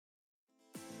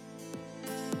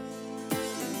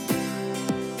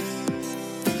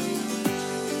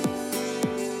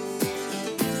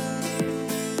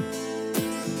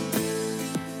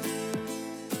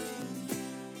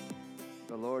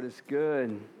is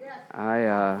good.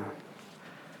 As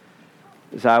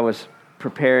I was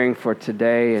preparing for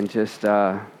today and just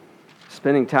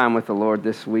spending time with the Lord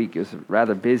this week, it was a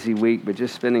rather busy week, but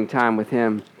just spending time with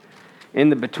Him in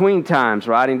the between times,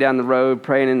 riding down the road,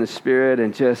 praying in the Spirit,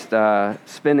 and just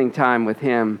spending time with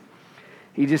Him,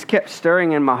 He just kept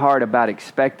stirring in my heart about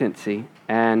expectancy.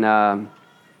 And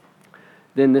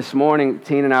then this morning,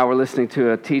 Tina and I were listening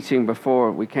to a teaching before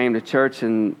we came to church,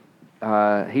 and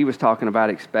he was talking about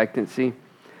expectancy.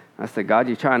 I said, God,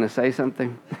 you trying to say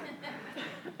something?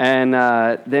 And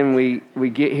then we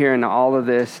get here, and all of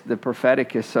this, the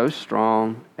prophetic is so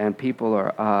strong, and people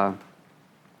are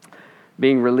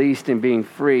being released and being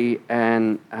free.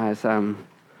 And as I'm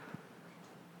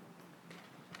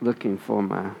looking for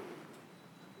my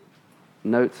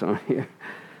notes on here,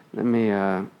 let me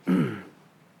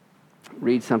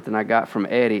read something I got from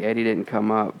Eddie. Eddie didn't come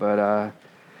up, but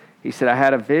he said, I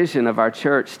had a vision of our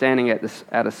church standing at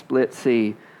a split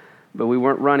sea, but we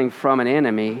weren't running from an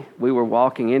enemy. We were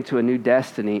walking into a new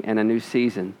destiny and a new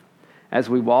season. As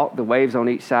we walked, the waves on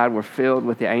each side were filled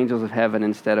with the angels of heaven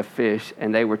instead of fish,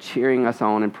 and they were cheering us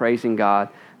on and praising God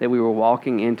that we were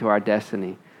walking into our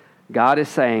destiny. God is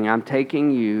saying, I'm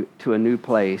taking you to a new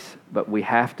place, but we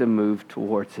have to move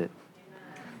towards it.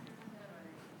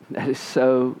 That is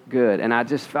so good. And I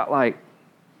just felt like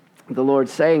the Lord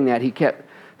saying that. He kept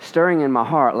stirring in my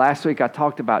heart. Last week I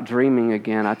talked about dreaming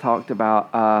again. I talked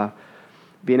about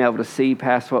being able to see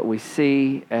past what we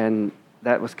see, and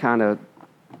that was kind of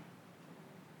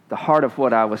the heart of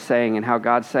what I was saying, and how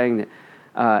God's saying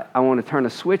that I want to turn a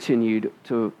switch in you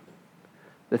to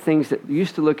the things that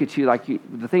used to look at you like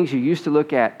the things you used to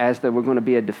look at as they were going to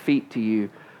be a defeat to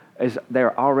you, as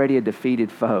they're already a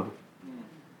defeated foe.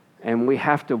 And we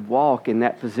have to walk in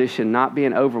that position, not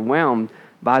being overwhelmed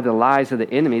by the lies of the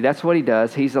enemy. That's what he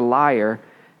does. He's a liar.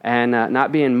 And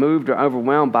not being moved or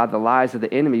overwhelmed by the lies of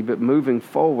the enemy, but moving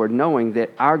forward, knowing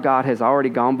that our God has already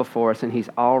gone before us and He's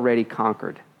already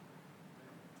conquered.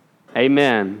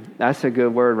 Amen. That's a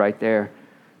good word right there,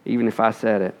 even if I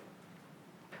said it.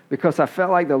 Because I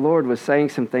felt like the Lord was saying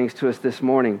some things to us this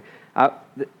morning.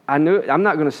 I knew I'm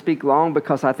not going to speak long,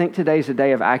 because I think today's a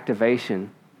day of activation.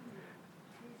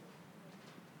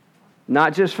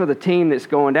 Not just for the team that's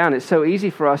going down. It's so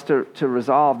easy for us to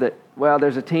resolve that, well,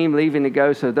 there's a team leaving to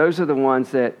go, so those are the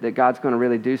ones that God's going to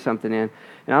really do something in.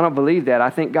 And I don't believe that. I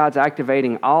think God's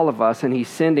activating all of us, and He's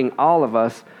sending all of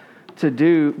us to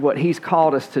do what He's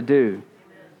called us to do.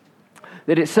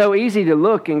 That it's so easy to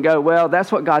look and go, well,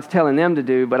 that's what God's telling them to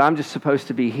do, but I'm just supposed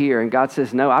to be here. And God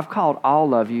says, no, I've called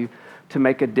all of you to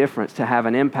make a difference, to have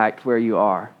an impact where you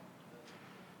are.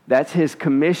 That's His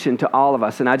commission to all of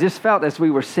us. And I just felt as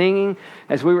we were singing,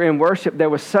 as we were in worship, there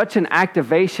was such an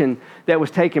activation that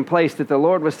was taking place that the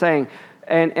Lord was saying,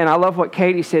 and I love what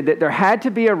Katie said, that there had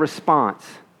to be a response.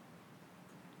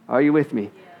 Are you with me? Yeah.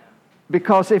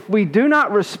 Because if we do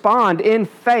not respond in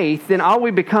faith, then all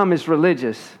we become is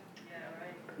religious. Yeah,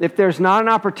 right. If there's not an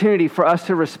opportunity for us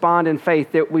to respond in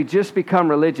faith, that we just become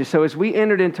religious. So as we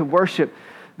entered into worship,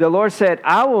 the Lord said,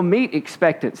 I will meet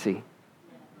expectancy.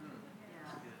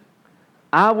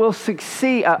 I will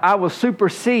succeed. I will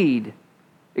supersede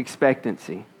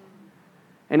expectancy.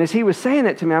 And as he was saying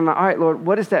that to me, I'm like, all right, Lord,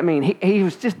 what does that mean? He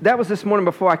was that was this morning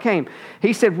before I came.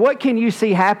 He said, what can you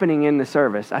see happening in the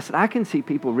service? I said, I can see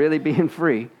people really being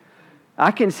free.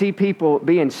 I can see people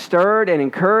being stirred and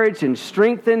encouraged and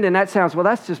strengthened. And that sounds, well,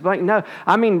 that's just blank. No,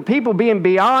 I mean, people being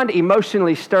beyond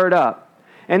emotionally stirred up.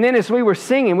 And then as we were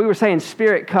singing, we were saying,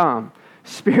 Spirit, come.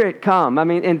 Spirit, come. I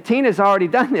mean, and Tina's already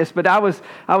done this, but I was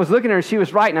looking at her and she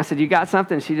was right. And I said, you got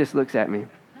something? She just looks at me.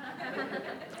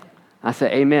 I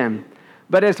said, amen.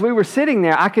 But as we were sitting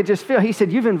there, I could just feel, he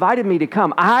said, you've invited me to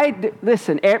come.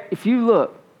 Listen, if you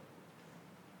look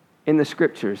in the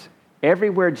scriptures,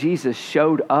 everywhere Jesus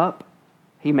showed up,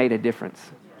 He made a difference.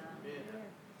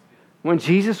 When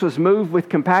Jesus was moved with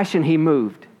compassion, He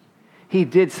moved. He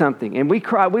did something. And we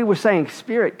were saying,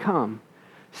 Spirit, come.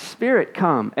 Spirit,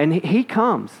 come. And He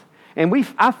comes. And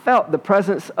I felt the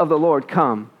presence of the Lord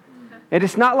come. And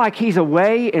it's not like He's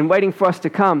away and waiting for us to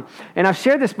come. And I've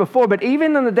shared this before, but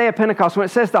even on the day of Pentecost, when it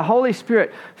says the Holy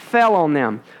Spirit fell on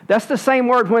them, that's the same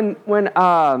word when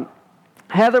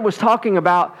Heather was talking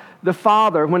about the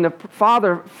Father, when the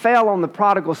Father fell on the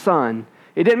prodigal son.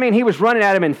 It didn't mean He was running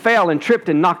at him and fell and tripped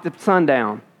and knocked the son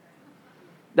down.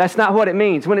 That's not what it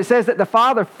means. When it says that the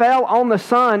Father fell on the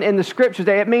Son in the Scriptures,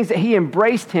 it means that He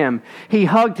embraced Him. He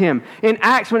hugged Him. In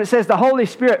Acts, when it says the Holy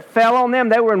Spirit fell on them,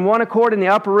 they were in one accord in the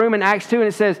upper room in Acts 2. And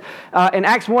it says, in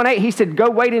Acts 1:8, He said, go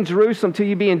wait in Jerusalem till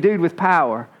you be endued with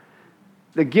power.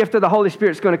 the gift of the Holy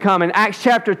Spirit is going to come. In Acts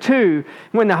chapter 2,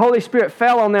 when the Holy Spirit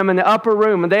fell on them in the upper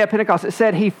room on the day of Pentecost, it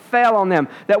said he fell on them.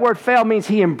 That word fell means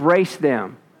he embraced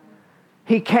them.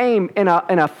 He came in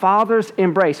a Father's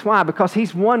embrace. Why? Because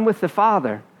he's one with the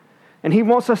Father. And he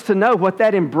wants us to know what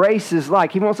that embrace is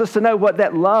like. He wants us to know what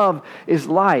that love is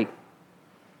like.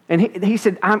 And he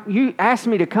said, you asked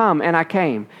me to come, and I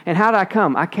came. And how did I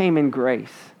come? I came in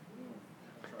grace.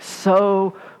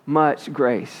 So much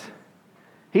grace.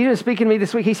 He was speaking to me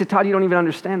this week. He said, Todd, you don't even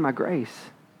understand my grace.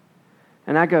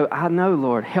 And I go, I know,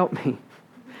 Lord, help me.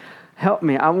 Help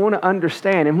me. I want to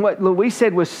understand. And what Louise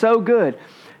said was so good.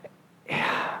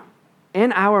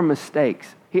 In our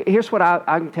mistakes, here's what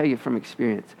I can tell you from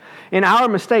experience. In our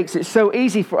mistakes, it's so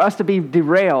easy for us to be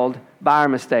derailed by our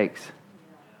mistakes.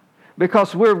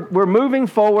 Because we're moving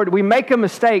forward, we make a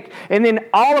mistake, and then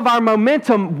all of our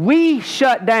momentum, we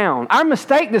shut down. Our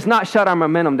mistake does not shut our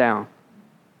momentum down.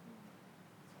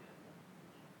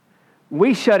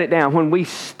 We shut it down when we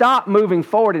stop moving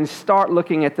forward and start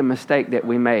looking at the mistake that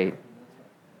we made.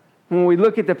 When we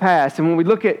look at the past and when we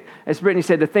look at, as Brittany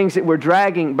said, the things that we're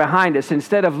dragging behind us,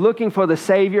 instead of looking for the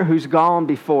Savior who's gone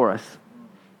before us.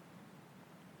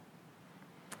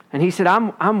 And he said,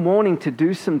 I'm wanting to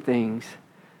do some things.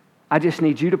 I just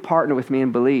need you to partner with me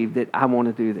and believe that I want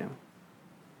to do them.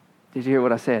 Did you hear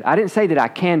what I said? I didn't say that I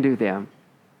can do them,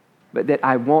 but that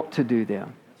I want to do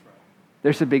them.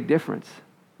 There's a big difference.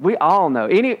 We all know.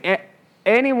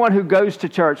 Anyone who goes to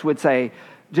church would say,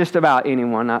 just about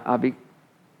anyone, I'll be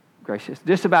gracious,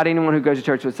 just about anyone who goes to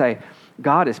church would say,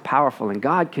 God is powerful and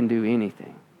God can do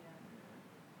anything.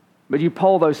 But you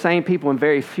poll those same people and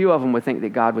very few of them would think that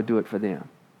God would do it for them.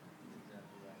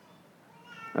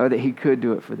 Or that he could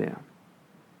do it for them.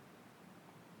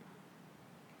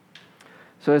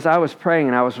 So as I was praying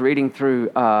and I was reading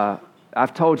through,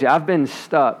 I've told you, I've been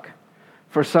stuck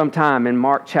for some time in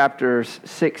Mark chapters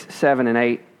 6, 7, and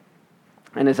 8.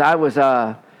 And as I was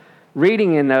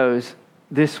reading in those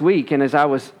this week, and as I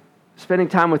was spending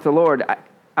time with the Lord,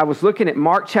 I was looking at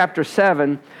Mark chapter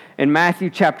 7 and Matthew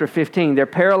chapter 15. They're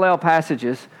parallel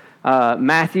passages.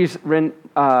 Matthew's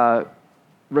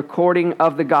recording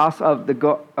of the gospel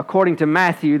according to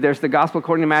Matthew. There's the gospel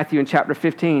according to Matthew in chapter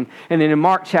 15. And then in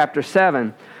Mark chapter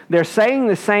 7, they're saying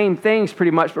the same things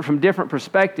pretty much, but from different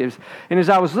perspectives. And as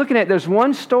I was looking at, there's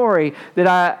one story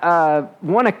that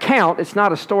one account. It's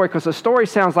not a story because a story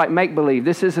sounds like make-believe.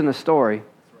 This isn't a story.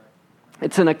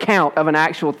 It's an account of an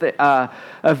actual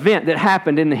event that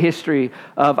happened in the history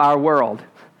of our world.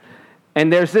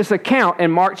 And there's this account in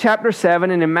Mark chapter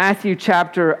 7 and in Matthew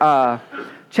chapter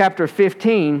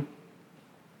 15.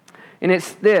 And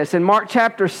it's this. In Mark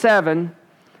chapter 7,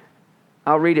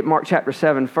 I'll read it Mark chapter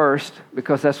 7 first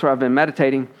because that's where I've been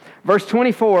meditating. Verse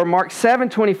 24, Mark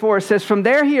 7:24 says, From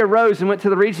there he arose and went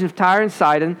to the region of Tyre and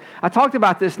Sidon. I talked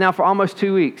about this now for almost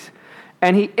 2 weeks.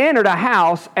 And he entered a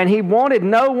house, and he wanted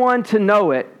no one to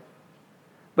know it,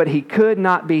 but he could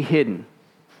not be hidden.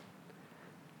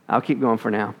 I'll keep going for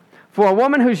now. For a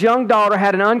woman whose young daughter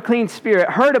had an unclean spirit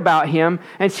heard about him,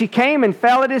 and she came and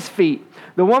fell at his feet.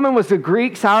 The woman was a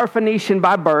Greek, Syrophoenician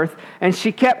by birth, and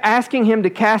she kept asking him to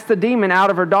cast the demon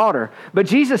out of her daughter. But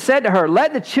Jesus said to her,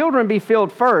 Let the children be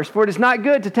filled first, for it is not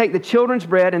good to take the children's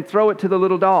bread and throw it to the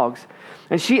little dogs.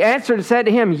 And she answered and said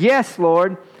to him, Yes,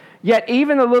 Lord. Yet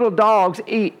even the little dogs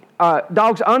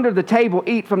under the table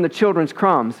eat from the children's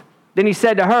crumbs. Then he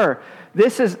said to her,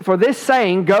 For this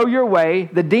saying, go your way,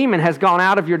 the demon has gone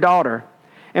out of your daughter.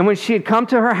 And when she had come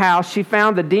to her house, she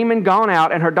found the demon gone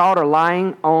out and her daughter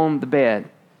lying on the bed.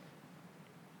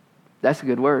 That's a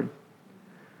good word.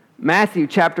 Matthew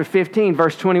chapter 15,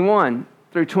 verse 21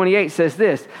 through 28 says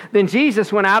this. Then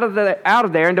Jesus went out of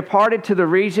there and departed to the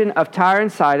region of Tyre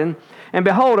and Sidon. And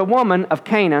behold, a woman of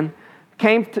Canaan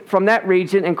came from that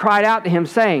region and cried out to him,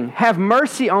 saying, Have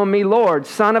mercy on me, Lord,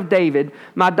 Son of David.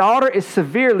 My daughter is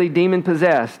severely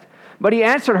demon-possessed. But he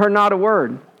answered her not a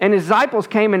word. And his disciples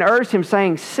came and urged him,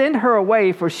 saying, Send her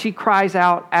away, for she cries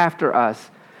out after us.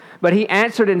 But he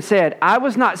answered and said, I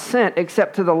was not sent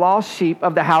except to the lost sheep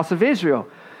of the house of Israel.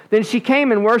 Then she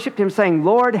came and worshipped him, saying,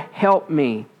 Lord, help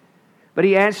me. But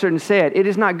he answered and said, It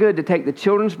is not good to take the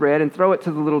children's bread and throw it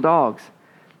to the little dogs.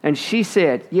 And she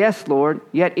said, Yes, Lord,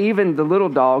 yet even the little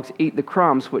dogs eat the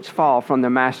crumbs which fall from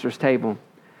their master's table.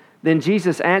 Then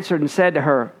Jesus answered and said to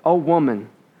her, O woman,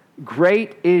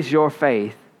 great is your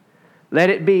faith. Let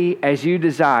it be as you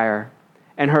desire.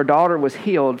 And her daughter was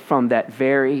healed from that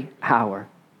very hour.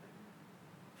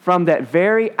 From that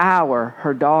very hour,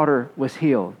 her daughter was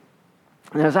healed.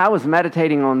 And as I was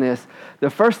meditating on this, the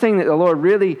first thing that the Lord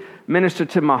really ministered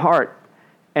to my heart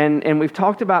And we've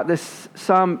talked about this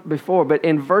some before, but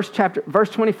in verse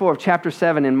 24 of chapter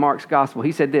 7 in Mark's gospel,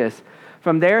 he said this: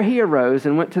 "From there he arose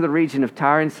and went to the region of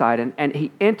Tyre and Sidon, and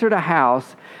he entered a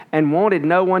house and wanted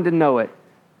no one to know it."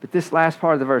 But this last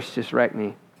part of the verse just wrecked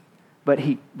me. But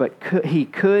he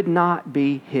could not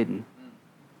be hidden.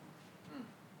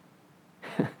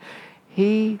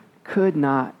 He could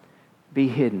not be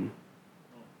hidden.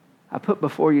 I put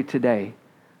before you today,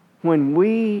 when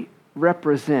we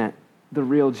represent the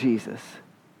real Jesus,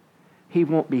 he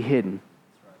won't be hidden.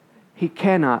 He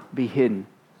cannot be hidden.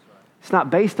 It's not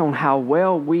based on how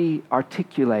well we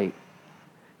articulate.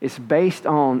 It's based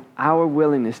on our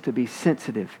willingness to be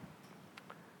sensitive,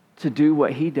 to do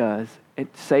what he does, and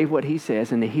say what he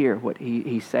says, and to hear what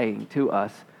he's saying to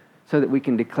us so that we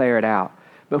can declare it out.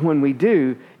 But when we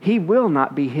do, he will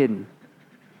not be hidden.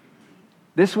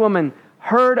 This woman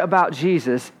heard about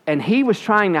Jesus, and he was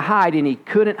trying to hide, and he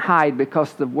couldn't hide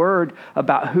because the word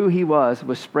about who he was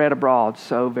spread abroad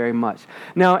so very much.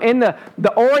 Now, in the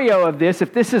Oreo of this,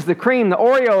 if this is the cream, the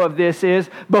Oreo of this is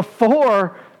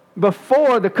before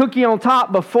the cookie on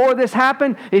top, before this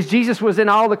happened, is Jesus was in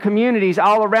all the communities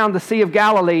all around the Sea of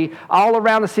Galilee. All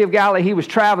around the Sea of Galilee, he was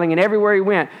traveling, and everywhere he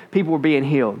went, people were being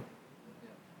healed.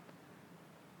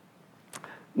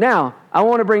 Now, I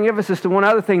want to bring emphasis to one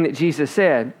other thing that Jesus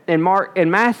said. In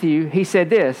Matthew, he said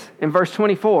this in verse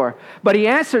 24. "But he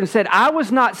answered and said, I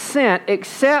was not sent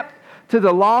except to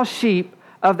the lost sheep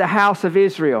of the house of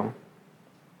Israel."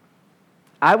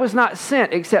 I was not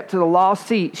sent except to the lost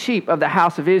sheep of the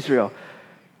house of Israel.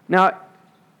 Now,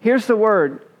 here's the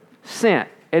word sent.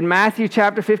 In Matthew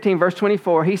chapter 15, verse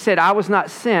 24, he said, "I was not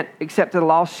sent except to the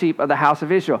lost sheep of the house of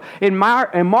Israel." In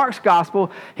Mark's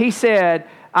gospel, he said,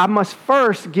 "I must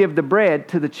first give the bread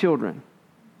to the children."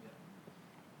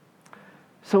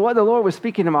 So what the Lord was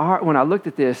speaking to my heart when I looked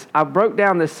at this, I broke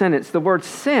down this sentence. The word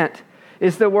sent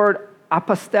is the word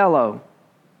apostello,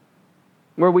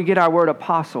 where we get our word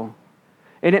apostle.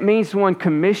 And it means one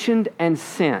commissioned and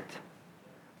sent.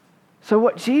 So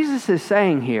what Jesus is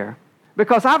saying here,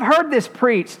 because I've heard this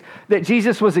preached that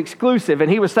Jesus was exclusive, and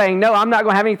he was saying, no, I'm not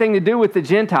going to have anything to do with the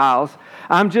Gentiles.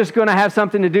 I'm just going to have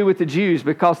something to do with the Jews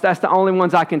because that's the only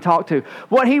ones I can talk to.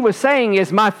 What he was saying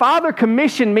is, my Father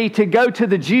commissioned me to go to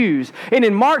the Jews. And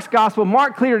in Mark's gospel,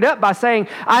 Mark cleared it up by saying,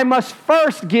 I must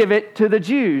first give it to the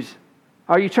Jews.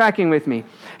 Are you tracking with me?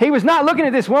 He was not looking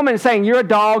at this woman and saying, you're a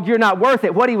dog, you're not worth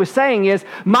it. What he was saying is,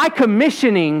 my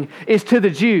commissioning is to the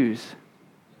Jews.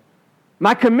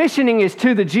 My commissioning is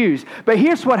to the Jews. But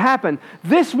here's what happened.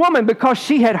 This woman, because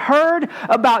she had heard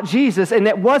about Jesus, and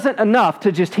it wasn't enough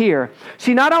to just hear.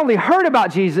 She not only heard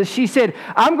about Jesus, she said,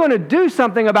 I'm going to do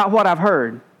something about what I've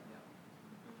heard.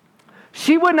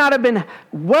 She would not have been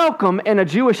welcome in a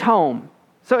Jewish home.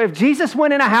 So if Jesus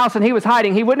went in a house and he was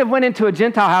hiding, he wouldn't have went into a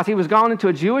Gentile house. He was gone into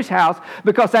a Jewish house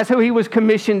because that's who he was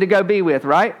commissioned to go be with,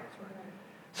 right?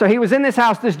 So he was in this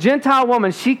house, this Gentile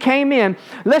woman, she came in.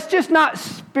 Let's just not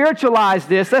spiritualize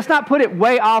this. Let's not put it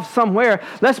way off somewhere.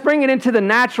 Let's bring it into the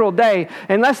natural day.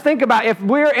 And let's think about if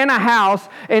we're in a house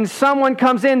and someone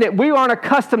comes in that we aren't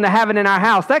accustomed to having in our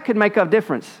house, that could make a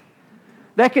difference.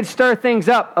 That could stir things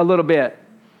up a little bit.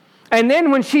 And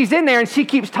then when she's in there and she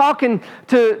keeps talking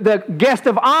to the guest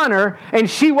of honor and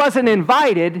she wasn't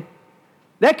invited,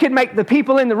 that could make the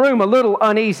people in the room a little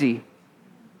uneasy.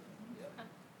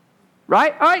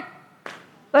 Right? All right.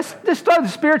 Let's just throw the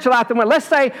spiritual out the window. Let's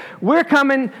say we're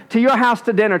coming to your house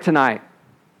to dinner tonight.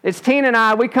 It's Tina and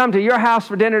I. We come to your house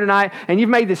for dinner tonight, and you've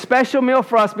made this special meal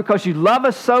for us because you love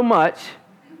us so much.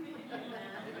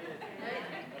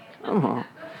 Oh.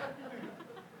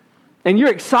 And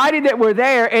you're excited that we're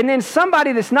there, and then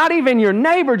somebody that's not even your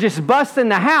neighbor just busts in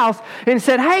the house and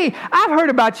said, hey, I've heard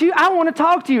about you. I want to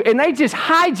talk to you. And they just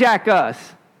hijack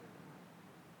us.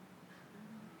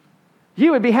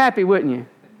 You would be happy, wouldn't you?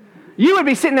 You would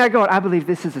be sitting there going, I believe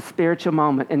this is a spiritual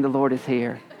moment and the Lord is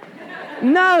here.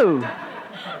 No.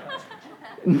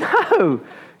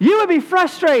 You would be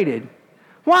frustrated.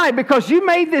 Why? Because you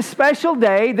made this special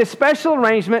day, this special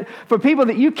arrangement for people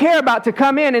that you care about to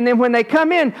come in, and then when they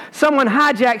come in, someone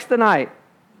hijacks the night.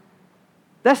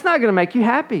 That's not going to make you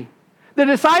happy. The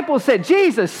disciples said,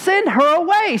 Jesus, send her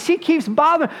away. She keeps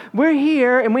bothering. We're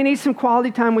here and we need some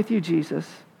quality time with you, Jesus.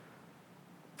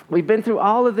 We've been through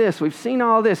all of this. We've seen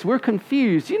all this. We're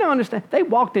confused. You don't understand. They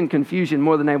walked in confusion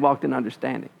more than they walked in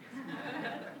understanding.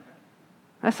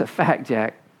 That's a fact,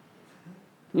 Jack.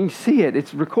 You can see it.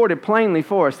 It's recorded plainly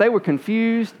for us. They were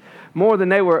confused more than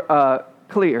they were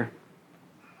clear.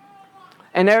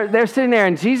 And they're sitting there,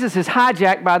 and Jesus is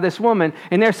hijacked by this woman,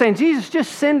 and they're saying, Jesus,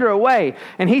 just send her away.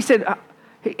 And he said,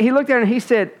 he looked at her and he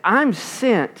said, I'm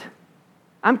sent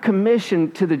I'm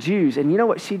commissioned to the Jews. And you know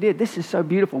what she did? This is so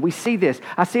beautiful. We see this.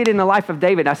 I see it in the life of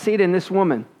David. I see it in this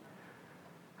woman.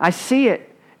 I see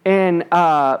it in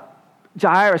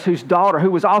Jairus, whose daughter, who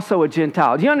was also a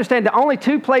Gentile. Do you understand? The only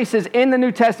two places in the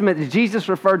New Testament that Jesus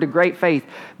referred to great faith,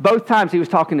 both times he was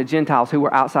talking to Gentiles who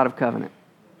were outside of covenant.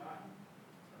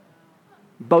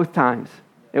 Both times.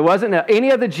 It wasn't any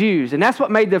of the Jews. And that's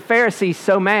what made the Pharisees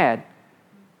so mad.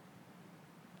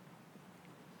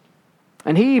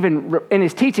 And he even, in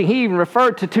his teaching, he even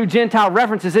referred to two Gentile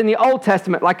references in the Old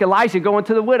Testament, like Elijah going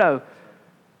to the widow.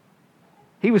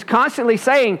 He was constantly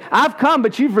saying, I've come,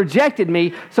 but you've rejected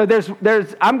me, so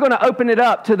I'm going to open it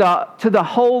up to the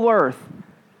whole earth.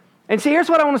 And see, here's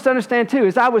what I want us to understand too.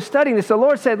 As I was studying this, the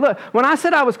Lord said, look, when I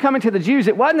said I was coming to the Jews,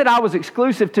 it wasn't that I was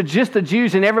exclusive to just the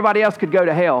Jews and everybody else could go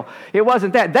to hell. It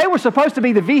wasn't that. They were supposed to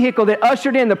be the vehicle that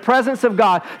ushered in the presence of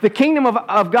God, the kingdom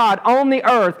of God on the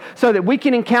earth, so that we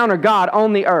can encounter God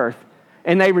on the earth.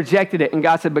 And they rejected it. And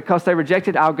God said, because they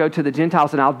rejected it, I'll go to the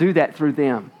Gentiles and I'll do that through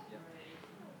them.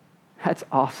 That's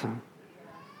awesome.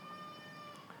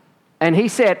 And he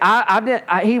said,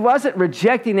 he wasn't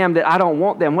rejecting them that I don't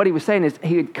want them. What he was saying is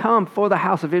he had come for the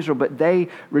house of Israel, but they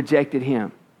rejected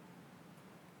him.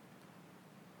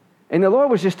 And the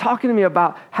Lord was just talking to me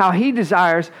about how he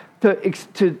desires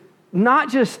to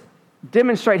not just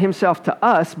demonstrate himself to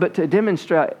us, but to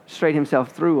demonstrate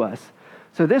himself through us.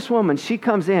 So this woman, she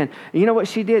comes in, and you know what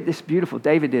she did? This is beautiful.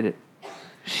 David did it.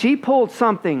 She pulled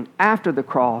something after the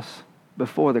cross,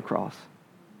 before the cross.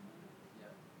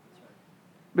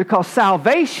 Because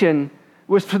salvation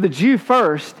was for the Jew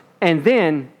first and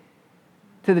then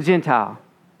to the Gentile.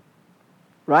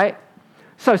 Right?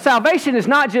 So salvation is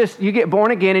not just you get born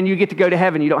again and you get to go to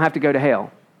heaven. You don't have to go to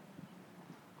hell.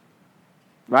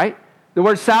 Right? The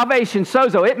word salvation,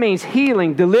 sozo, it means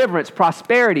healing, deliverance,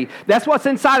 prosperity. That's what's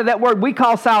inside of that word we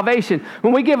call salvation.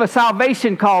 When we give a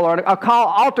salvation call or a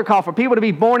altar call for people to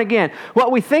be born again, what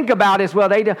we think about is, well,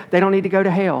 they don't need to go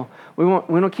to hell. We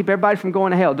don't keep everybody from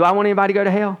going to hell. Do I want anybody to go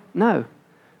to hell? No.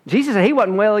 Jesus said he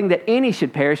wasn't willing that any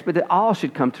should perish, but that all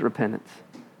should come to repentance.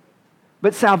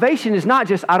 But salvation is not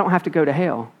just, I don't have to go to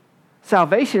hell.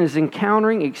 Salvation is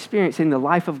encountering, experiencing the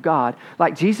life of God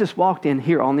like Jesus walked in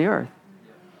here on the earth.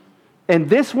 And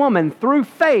this woman, through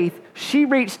faith, she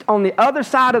reached on the other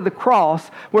side of the cross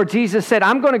where Jesus said,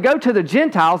 I'm going to go to the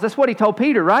Gentiles. That's what he told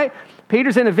Peter, right?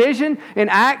 Peter's in a vision in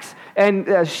Acts, and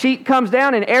a sheet comes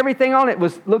down, and everything on it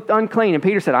looked unclean. And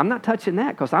Peter said, I'm not touching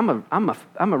that because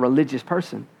I'm a religious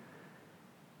person.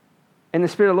 And the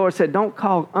Spirit of the Lord said, don't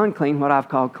call unclean what I've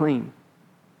called clean.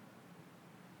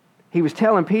 He was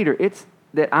telling Peter, it's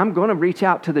that I'm going to reach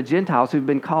out to the Gentiles who've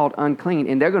been called unclean,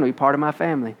 and they're going to be part of my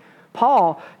family.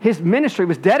 Paul, his ministry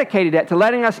was dedicated to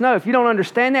letting us know, if you don't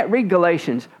understand that, read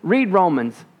Galatians, read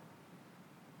Romans.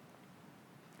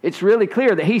 It's really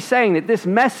clear that he's saying that this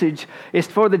message is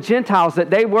for the Gentiles, that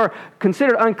they were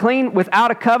considered unclean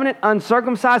without a covenant,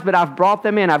 uncircumcised, but I've brought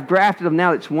them in. I've grafted them.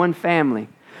 Now it's one family.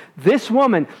 This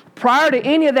woman, prior to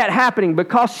any of that happening,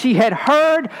 because she had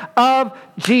heard of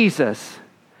Jesus,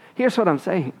 here's what I'm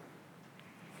saying.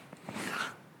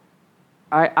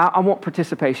 I want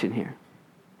participation here.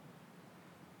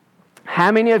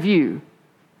 How many of you,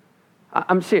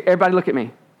 I'm serious, everybody look at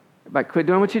me. Everybody quit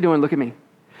doing what you're doing, look at me.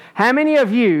 How many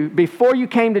of you, before you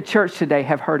came to church today,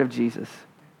 have heard of Jesus?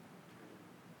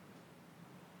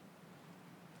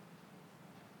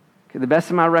 To the best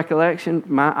of my recollection,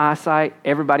 my eyesight,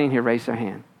 everybody in here raised their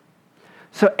hand.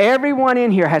 So everyone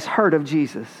in here has heard of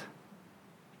Jesus.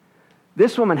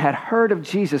 This woman had heard of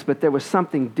Jesus, but there was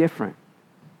something different.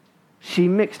 She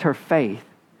mixed her faith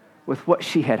with what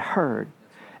she had heard.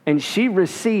 And she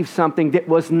received something that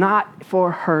was not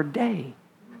for her day.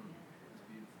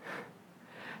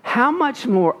 How much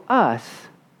more us,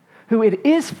 who it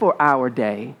is for our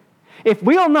day, if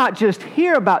we'll not just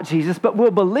hear about Jesus, but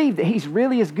we'll believe that he's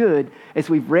really as good as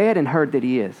we've read and heard that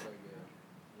he is.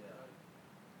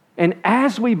 And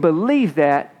as we believe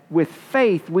that, with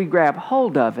faith, we grab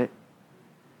hold of it,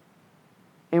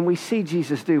 and we see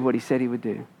Jesus do what he said he would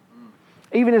do.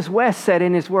 Even as Wes said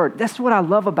in his word, that's what I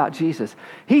love about Jesus.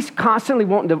 He's constantly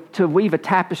wanting to weave a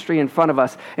tapestry in front of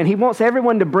us, and he wants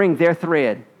everyone to bring their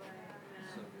thread.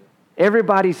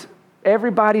 Everybody's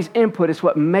input is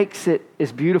what makes it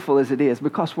as beautiful as it is,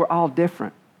 because we're all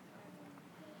different.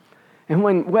 And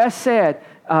when Wes said,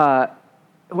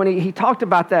 when he talked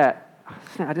about that,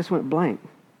 I just went blank.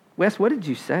 Wes, what did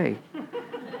you say?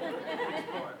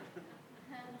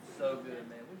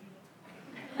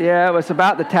 Yeah, it was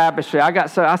about the tapestry.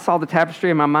 I saw the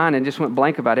tapestry in my mind and just went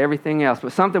blank about everything else.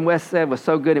 But something Wes said was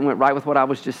so good, it went right with what I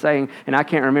was just saying, and I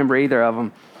can't remember either of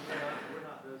them.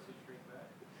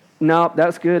 No,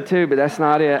 that's good too, but that's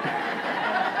not it.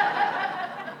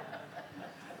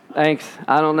 Thanks.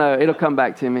 I don't know. It'll come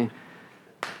back to me.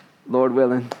 Lord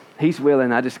willing. He's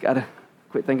willing. I just got to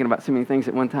quit thinking about so many things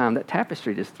at one time. That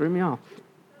tapestry just threw me off.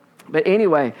 But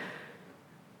anyway,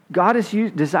 God is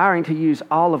desiring to use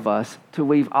all of us, to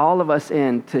weave all of us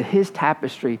into His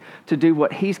tapestry, to do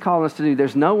what He's calling us to do.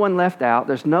 There's no one left out.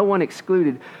 There's no one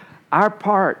excluded. Our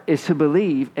part is to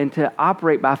believe and to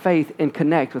operate by faith and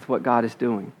connect with what God is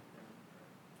doing.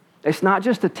 It's not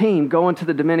just a team going to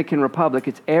the Dominican Republic.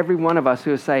 It's every one of us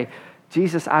who will say,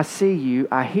 Jesus, I see you,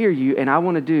 I hear you, and I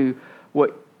want to do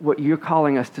what you're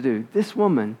calling us to do. This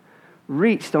woman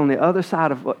reached on the other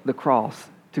side of the cross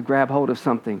to grab hold of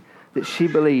something that she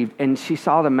believed, and she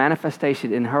saw the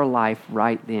manifestation in her life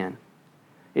right then.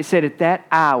 It said at that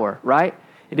hour, right?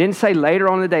 It didn't say later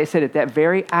on in the day. It said at that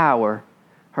very hour,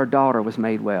 her daughter was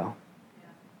made well.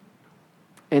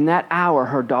 In that hour,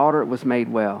 her daughter was made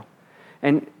well.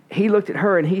 And he looked at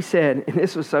her and he said, and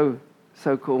this was so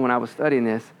cool when I was studying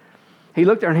this, he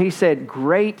looked at her and he said,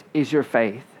 great is your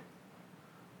faith.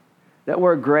 That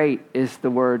word great is the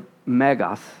word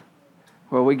megas,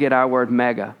 where we get our word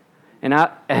mega. And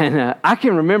I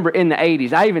can remember in the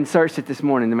 80s, I even searched it this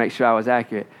morning to make sure I was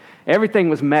accurate. Everything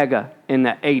was mega in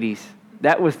the 80s.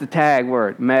 That was the tag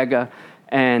word, mega.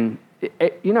 And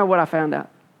you know what I found out?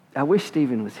 I wish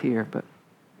Stephen was here, but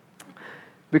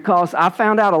because I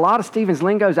found out a lot of Stephen's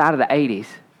lingo is out of the 80s.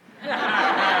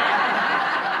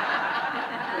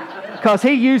 Because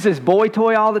he uses boy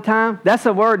toy all the time. That's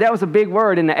a word, that was a big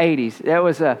word in the 80s. There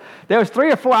was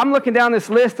 3 or 4. I'm looking down this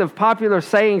list of popular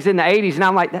sayings in the 80s, and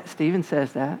I'm like, that Stephen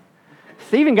says that.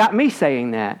 Stephen got me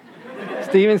saying that.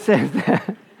 Stephen says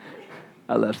that.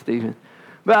 I love Stephen.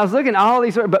 But I was looking at all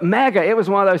these words, but mega, it was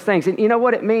one of those things. And you know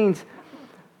what it means?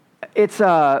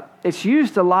 It's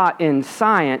used a lot in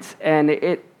science,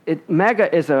 and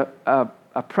mega is a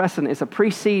precedent, it's a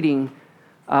preceding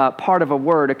part of a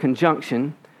word, a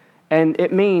conjunction. And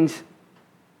it means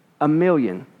a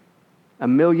million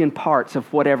parts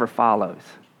of whatever follows.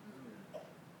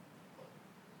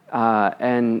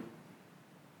 And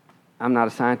I'm not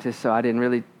a scientist, so I didn't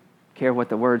really care what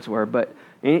the words were. But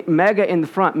mega in the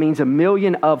front means a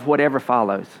million of whatever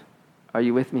follows. Are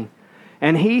you with me?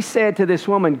 And he said to this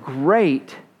woman,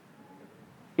 great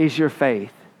is your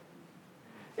faith.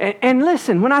 And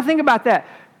listen, when I think about that,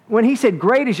 when he said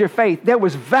great is your faith, there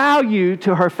was value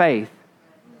to her faith.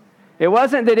 It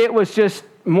wasn't that it was just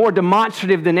more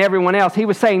demonstrative than everyone else. He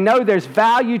was saying, no, there's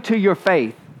value to your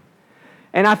faith.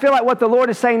 And I feel like what the Lord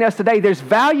is saying to us today, there's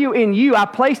value in you. I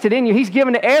placed it in you. He's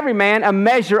given to every man a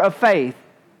measure of faith.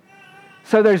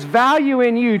 So there's value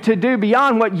in you to do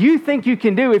beyond what you think you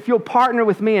can do if you'll partner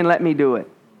with me and let me do it.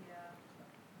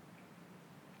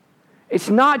 It's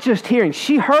not just hearing.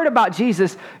 She heard about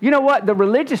Jesus. You know what? The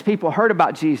religious people heard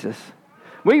about Jesus.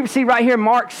 We see right here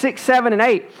Mark 6, 7, and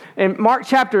 8. In Mark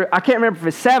chapter, I can't remember if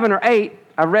it's 7 or 8.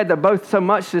 I read them both so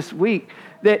much this week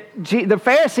that the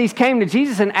Pharisees came to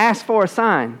Jesus and asked for a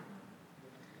sign.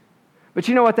 But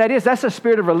you know what that is? That's a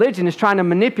spirit of religion is trying to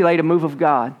manipulate a move of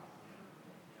God.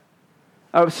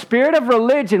 A spirit of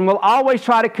religion will always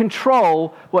try to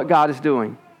control what God is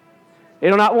doing.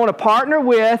 It'll not want to partner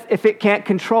with if it can't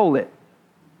control it.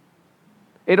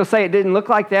 It'll say it didn't look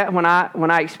like that when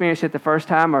I experienced it the first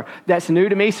time, or that's new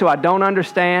to me, so I don't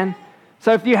understand.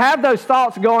 So if you have those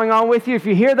thoughts going on with you, if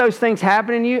you hear those things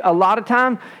happening to you, a lot of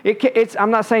time,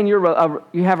 I'm not saying you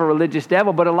have a religious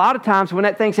devil, but a lot of times when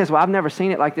that thing says, well, I've never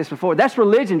seen it like this before, that's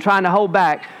religion trying to hold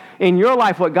back in your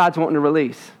life what God's wanting to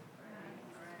release.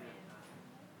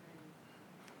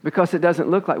 Because it doesn't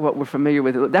look like what we're familiar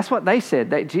with. That's what they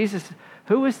said. Jesus,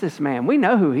 who is this man? We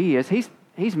know who he is.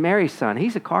 He's Mary's son.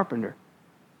 He's a carpenter.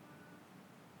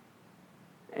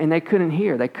 And they couldn't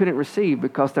hear. They couldn't receive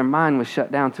because their mind was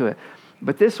shut down to it.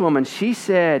 But this woman, she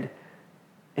said,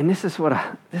 and this is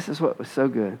what was so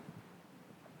good.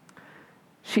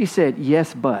 She said,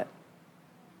 yes, but.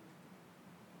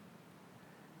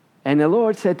 And the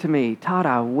Lord said to me, Todd,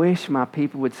 I wish my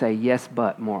people would say yes,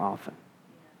 but more often.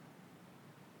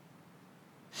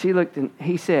 She looked and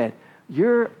he said,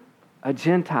 you're a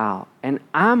Gentile and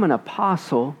I'm an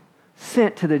apostle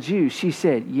sent to the Jews. She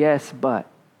said, yes, but.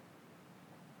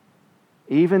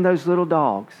 Even those little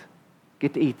dogs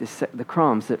get to eat the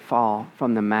crumbs that fall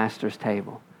from the master's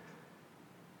table.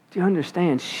 Do you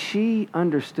understand? She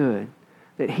understood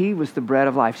that he was the bread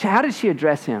of life. How did she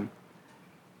address him?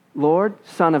 Lord,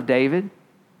 Son of David.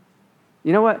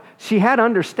 You know what? She had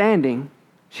understanding.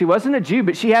 She wasn't a Jew,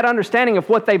 but she had understanding of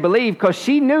what they believed because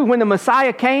she knew when the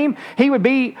Messiah came, he would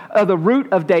be of the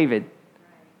root of David.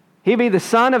 He'd be the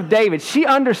son of David. She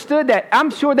understood that. I'm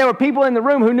sure there were people in the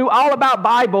room who knew all about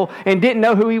Bible and didn't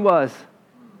know who he was.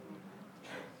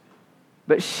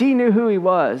 But she knew who he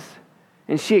was.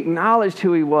 And she acknowledged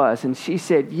who he was. And she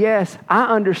said, yes, I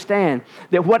understand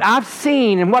that what I've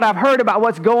seen and what I've heard about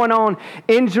what's going on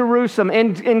in Jerusalem,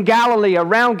 in Galilee,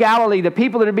 around Galilee, the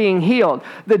people that are being healed,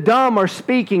 the dumb are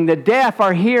speaking, the deaf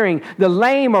are hearing, the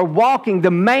lame are walking,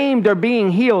 the maimed are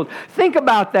being healed. Think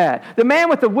about that. The man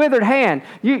with the withered hand,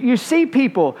 you see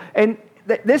people, and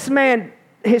this man,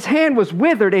 his hand was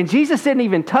withered, and Jesus didn't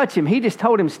even touch him. He just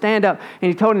told him, stand up,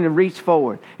 and he told him to reach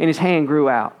forward, and his hand grew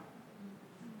out.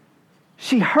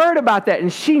 She heard about that,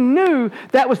 and she knew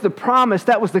that was the promise,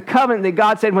 that was the covenant that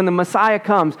God said when the Messiah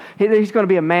comes, he's going to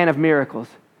be a man of miracles.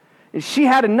 And she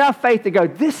had enough faith to go,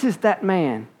 this is that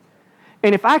man.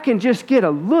 And if I can just get a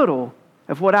little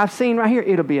of what I've seen right here,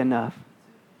 it'll be enough.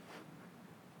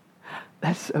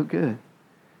 That's so good.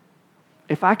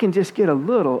 If I can just get a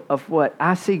little of what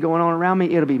I see going on around me,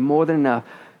 it'll be more than enough.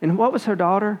 And what was her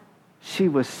daughter? She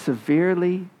was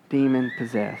severely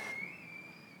demon-possessed.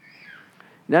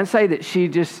 It doesn't say that she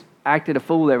just acted a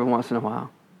fool every once in a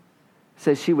while. It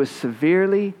says she was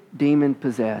severely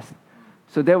demon-possessed.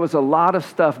 So there was a lot of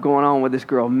stuff going on with this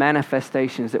girl,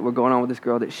 manifestations that were going on with this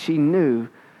girl that she knew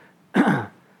that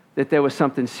there was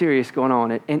something serious going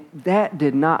on. And that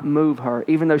did not move her,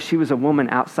 even though she was a woman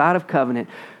outside of covenant.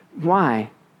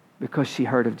 Why? Because she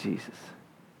heard of Jesus.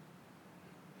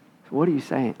 So what are you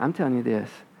saying? I'm telling you this.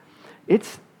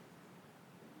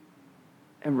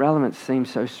 Irrelevance seems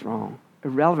so strong.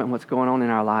 Irrelevant what's going on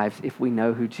in our lives if we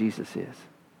know who Jesus is.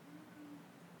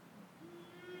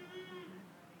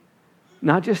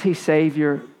 Not just He's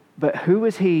Savior, but who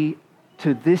is He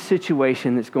to this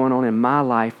situation that's going on in my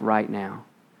life right now?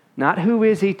 Not who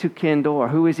is He to Kendall or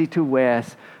who is He to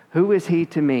Wes. Who is He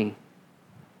to me?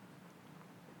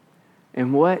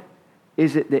 And what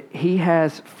is it that He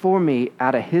has for me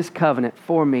out of His covenant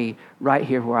for me right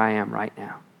here where I am right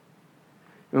now?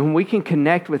 And when we can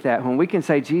connect with that, when we can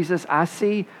say, Jesus, I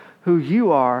see who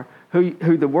you are,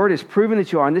 who the Word has proven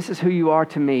that you are, and this is who you are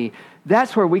to me,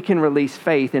 that's where we can release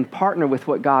faith and partner with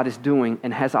what God is doing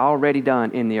and has already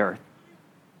done in the earth.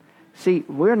 See,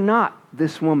 we're not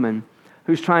this woman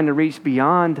who's trying to reach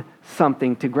beyond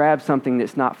something to grab something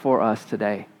that's not for us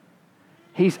today.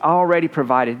 He's already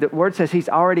provided. The Word says He's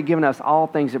already given us all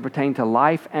things that pertain to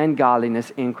life and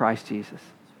godliness in Christ Jesus.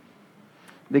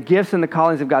 The gifts and the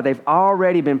callings of God, they've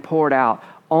already been poured out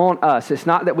on us. It's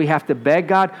not that we have to beg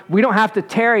God. We don't have to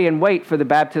tarry and wait for the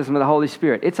baptism of the Holy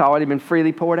Spirit. It's already been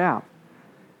freely poured out.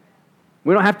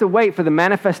 We don't have to wait for the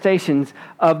manifestations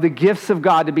of the gifts of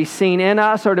God to be seen in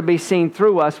us or to be seen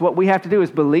through us. What we have to do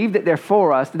is believe that they're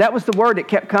for us. That was the word that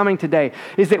kept coming today,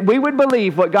 is that we would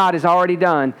believe what God has already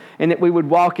done and that we would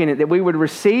walk in it, that we would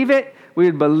receive it, we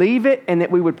would believe it, and that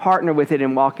we would partner with it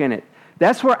and walk in it.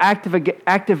 That's where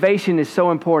activation is so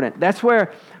important. That's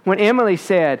where, when Emily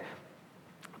said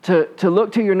to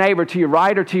look to your neighbor, to your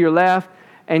right or to your left,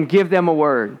 and give them a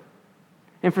word.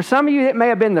 And for some of you, it may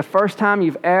have been the first time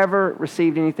you've ever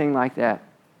received anything like that.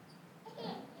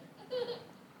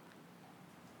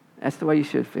 That's the way you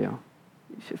should feel.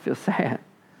 You should feel sad.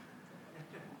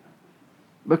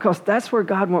 Because that's where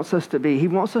God wants us to be. He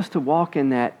wants us to walk in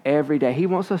that every day. He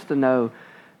wants us to know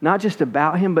not just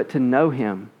about Him, but to know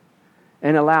Him.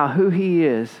 And allow who He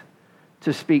is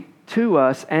to speak to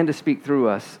us and to speak through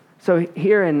us. So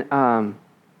here in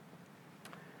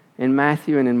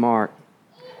Matthew and in Mark,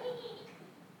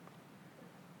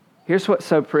 here's what's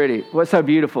so pretty, what's so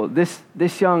beautiful. This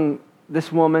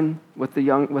woman with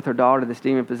her daughter that's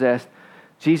demon possessed,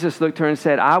 Jesus looked to her and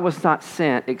said, I was not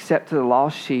sent except to the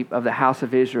lost sheep of the house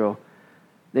of Israel.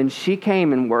 Then she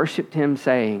came and worshipped Him,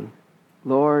 saying,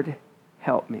 Lord,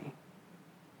 help me.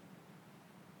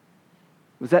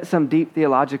 Was that some deep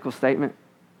theological statement?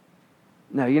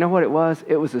 No, you know what it was?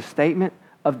 It was a statement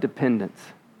of dependence.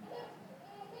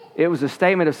 It was a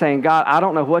statement of saying, God, I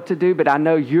don't know what to do, but I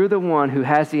know you're the one who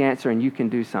has the answer and you can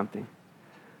do something.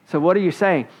 So what are you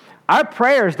saying? Our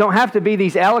prayers don't have to be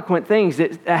these eloquent things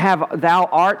that have thou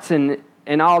arts and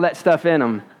all that stuff in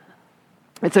them.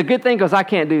 It's a good thing because I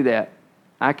can't do that.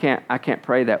 I can't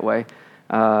pray that way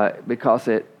because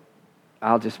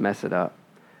I'll just mess it up.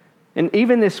 And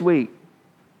even this week,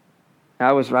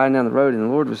 I was riding down the road and the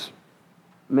Lord was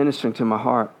ministering to my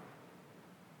heart.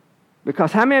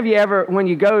 Because how many of you ever, when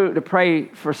you go to pray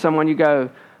for someone, you go,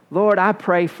 Lord, I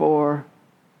pray for,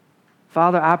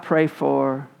 Father, I pray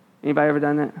for, anybody ever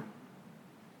done that?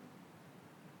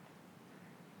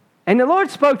 And the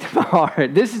Lord spoke to my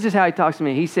heart. This is just how He talks to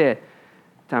me. He said,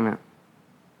 time out.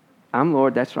 I'm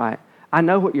Lord, that's right. I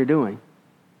know what you're doing.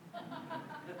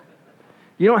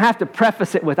 You don't have to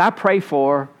preface it with, I pray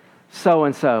for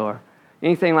so-and-so or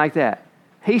anything like that.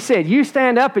 He said, you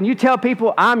stand up and you tell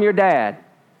people, I'm your dad.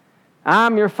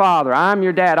 I'm your father. I'm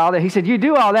your dad. All that. He said, you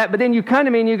do all that, but then you come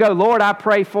to me and you go, Lord, I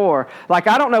pray for. Like,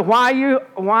 I don't know why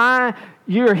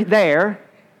you're there.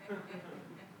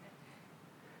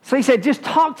 So he said, just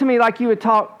talk to me like you would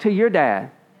talk to your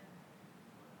dad.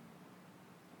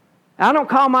 I don't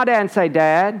call my dad and say,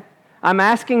 Dad, I'm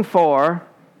asking for,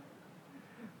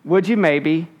 would you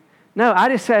maybe? No,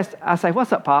 I say,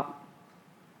 what's up, Pop?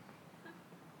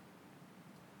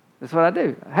 That's what I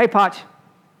do. Hey, Potch,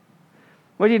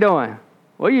 what are you doing?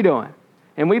 What are you doing?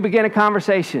 And we begin a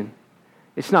conversation.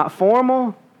 It's not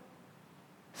formal.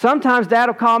 Sometimes Dad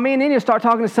will call me and then he'll start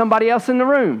talking to somebody else in the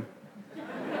room.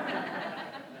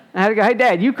 I had to go, hey,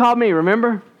 Dad, you called me,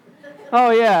 remember?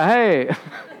 Oh, yeah, hey.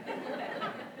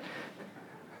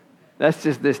 That's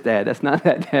just this dad. That's not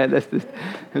that dad.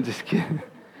 I'm just kidding.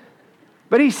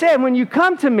 But he said, when you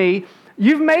come to me,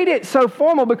 you've made it so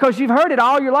formal because you've heard it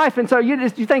all your life, and so you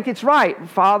think it's right.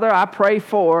 Father, I pray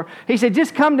for. He said,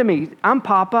 just come to me. I'm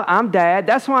Papa. I'm Dad.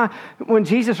 That's why when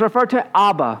Jesus referred to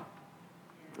Abba,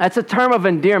 that's a term of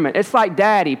endearment. It's like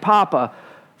Daddy, Papa.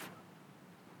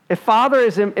 If Father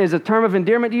is a term of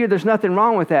endearment to you, there's nothing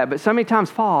wrong with that. But so many times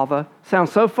Father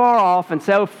sounds so far off and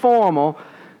so formal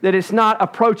that it's not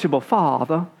approachable.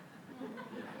 Father,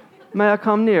 may I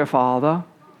come near, Father?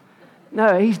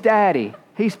 No, he's Daddy.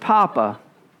 He's Papa.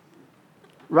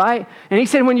 Right? And he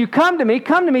said, when you come to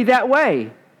me that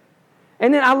way.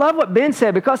 And then I love what Ben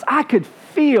said, because I could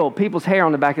feel people's hair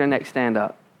on the back of their neck stand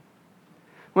up.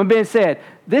 When Ben said,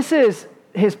 this is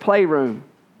his playroom.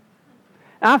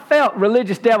 I felt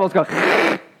religious devils go,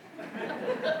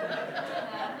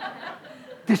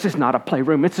 this is not a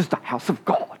playroom. This is the house of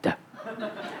God.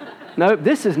 No,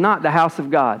 this is not the house of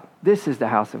God. This is the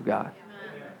house of God.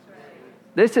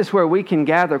 This is where we can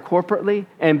gather corporately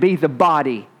and be the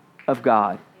body of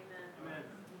God.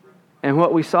 And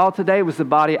what we saw today was the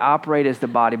body operate as the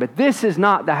body. But this is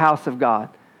not the house of God.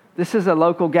 This is a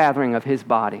local gathering of His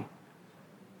body.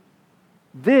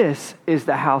 This is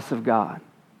the house of God.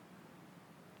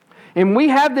 And we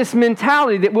have this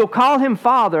mentality that we'll call Him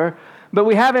Father, but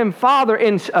we have Him Father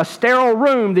in a sterile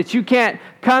room that you can't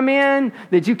come in,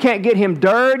 that you can't get Him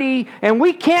dirty. And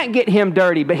we can't get Him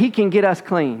dirty, but He can get us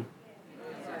clean.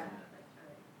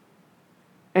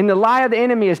 And the lie of the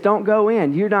enemy is, don't go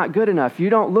in. You're not good enough. You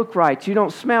don't look right. You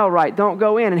don't smell right. Don't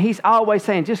go in. And He's always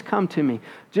saying, just come to me.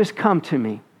 Just come to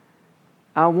me.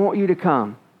 I want you to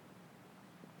come.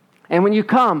 And when you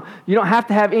come, you don't have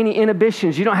to have any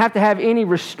inhibitions. You don't have to have any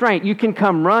restraint. You can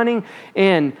come running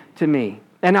in to me.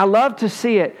 And I love to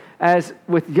see it as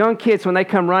with young kids when they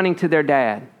come running to their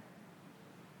dad.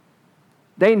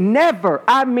 They never,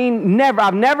 I've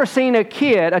never seen a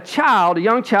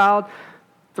young child,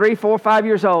 3, 4, 5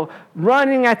 years old,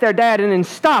 running at their dad and then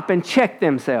stop and check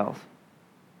themselves.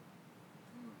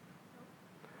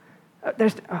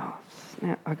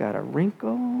 Snap, I got a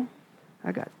wrinkle.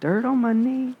 I got dirt on my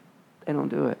knee. They don't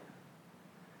do it.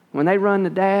 When they run to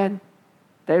dad,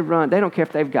 they run. They don't care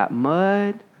if they've got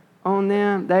mud on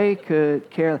them. They could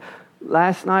care.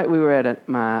 Last night we were at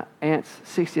my aunt's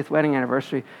 60th wedding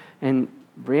anniversary, and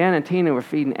Brianna and Tina were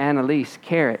feeding Annalise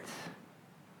carrots.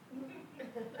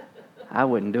 I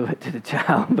wouldn't do it to the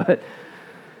child, but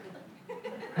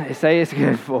they say it's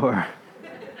good for her.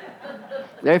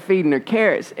 They're feeding her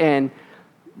carrots, and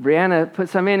Brianna put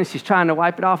some in, and she's trying to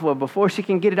wipe it off. Well, before she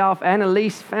can get it off,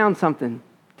 Annalise found something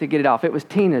to get it off. It was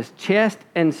Tina's chest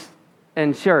and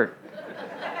shirt.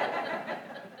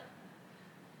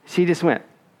 She just went.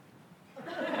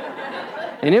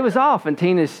 And it was off, and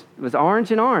Tina's was orange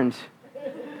and orange.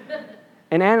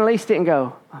 And Annalise didn't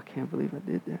go, I can't believe I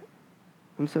did that.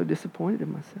 I'm so disappointed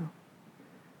in myself.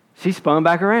 She spun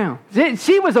back around.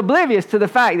 She was oblivious to the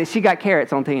fact that she got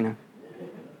carrots on Tina.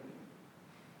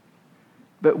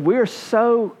 But we're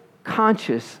so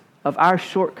conscious of our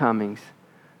shortcomings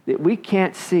that we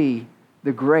can't see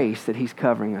the grace that He's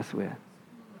covering us with.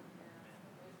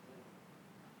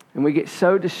 And we get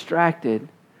so distracted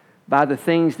by the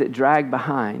things that drag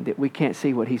behind that we can't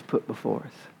see what He's put before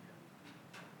us.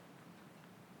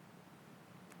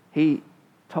 He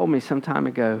told me some time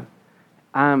ago,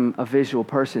 I'm a visual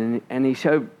person, and he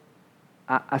showed,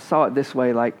 I saw it this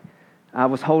way, like I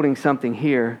was holding something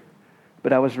here,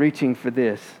 but I was reaching for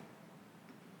this.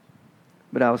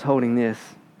 But I was holding this,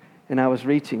 and I was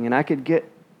reaching, and I could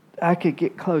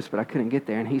get close, but I couldn't get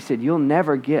there. And he said, you'll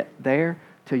never get there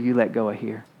till you let go of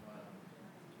here.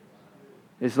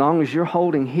 As long as you're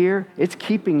holding here, it's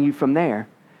keeping you from there.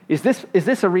 Is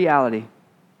this a reality?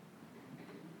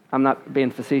 I'm not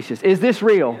being facetious. Is this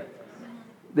real?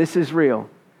 This is real.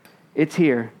 It's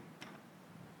here.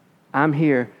 I'm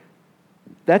here.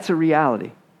 That's a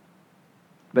reality.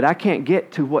 But I can't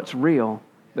get to what's real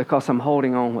because I'm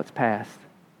holding on what's past.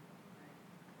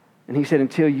 And he said,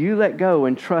 until you let go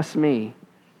and trust me.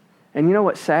 And you know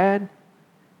what's sad?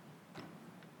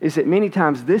 Is that many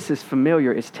times this is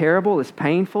familiar. It's terrible. It's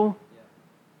painful.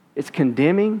 It's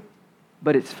condemning.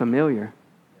 But it's familiar.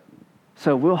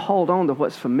 So we'll hold on to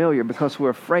what's familiar because we're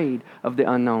afraid of the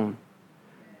unknown.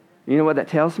 You know what that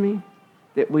tells me?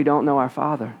 That we don't know our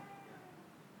Father.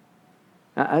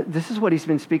 This is what he's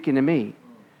been speaking to me.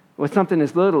 With something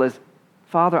as little as,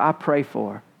 Father, I pray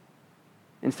for.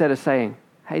 Instead of saying,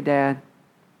 hey, Dad,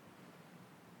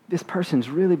 this person's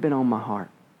really been on my heart.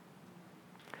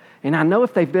 And I know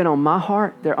if they've been on my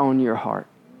heart, they're on your heart.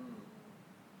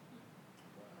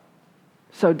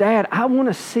 So, Dad, I want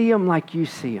to see them like you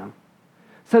see them.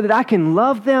 So that I can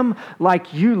love them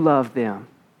like you love them.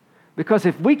 Because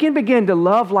if we can begin to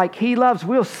love like he loves,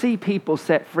 we'll see people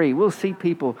set free. We'll see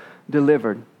people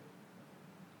delivered.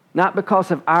 Not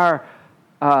because of our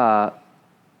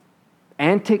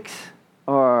antics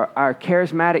or our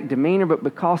charismatic demeanor, but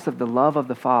because of the love of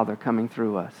the Father coming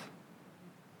through us.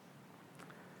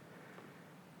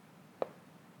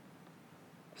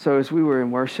 So as we were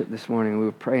in worship this morning, we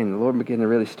were praying, the Lord began to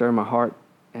really stir my heart.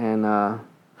 And, I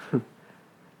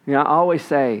always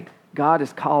say, God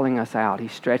is calling us out.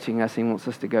 He's stretching us. He wants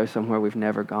us to go somewhere we've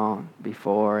never gone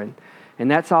before.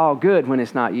 And that's all good when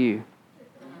it's not you.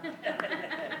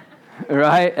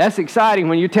 Right? That's exciting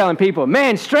when you're telling people,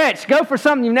 man, stretch. Go for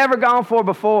something you've never gone for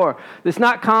before. That's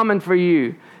not common for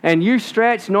you. And you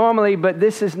stretch normally, but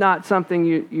this is not something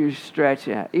you stretch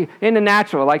at. In the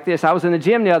natural, like this. I was in the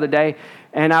gym the other day,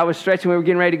 and I was stretching. We were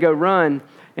getting ready to go run.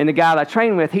 And the guy that I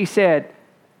trained with, he said,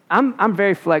 I'm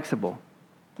very flexible.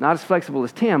 Not as flexible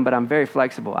as Tim, but I'm very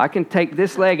flexible. I can take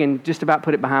this leg and just about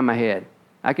put it behind my head.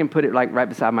 I can put it like right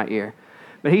beside my ear.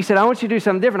 But he said, I want you to do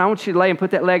something different. I want you to lay and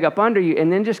put that leg up under you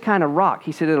and then just kind of rock.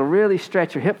 He said, it'll really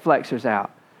stretch your hip flexors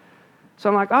out. So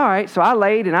I'm like, all right. So I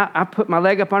laid and I put my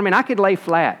leg up under me, and I could lay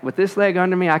flat. With this leg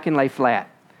under me, I can lay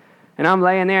flat. And I'm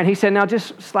laying there, and he said, now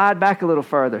just slide back a little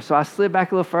further. So I slid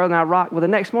back a little further, and I rocked. Well, the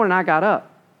next morning, I got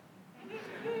up.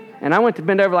 And I went to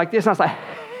bend over like this, and I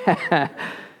was like,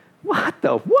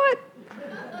 what?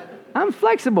 I'm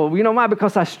flexible. You know why?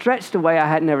 Because I stretched the way I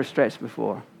had never stretched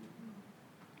before.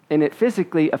 And it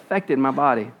physically affected my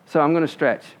body. So I'm going to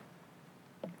stretch.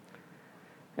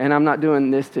 And I'm not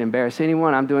doing this to embarrass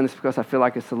anyone. I'm doing this because I feel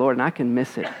like it's the Lord, and I can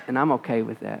miss it. And I'm okay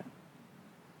with that.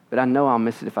 But I know I'll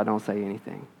miss it if I don't say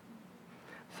anything.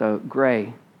 So,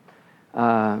 Gray,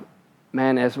 man,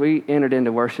 as we entered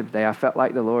into worship today, I felt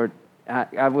like the Lord,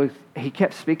 he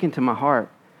kept speaking to my heart.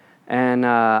 And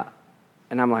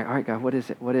I'm like, all right, God, what is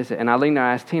it? What is it? And I leaned and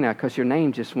I asked Tina, because your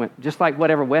name just went, just like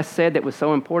whatever Wes said that was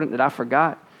so important that I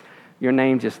forgot, your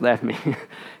name just left me.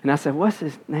 And I said, what's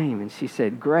his name? And she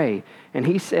said, Gray. And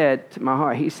he said to my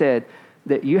heart, he said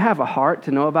that you have a heart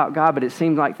to know about God, but it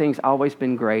seems like things always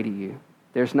been gray to you.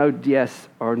 There's no yes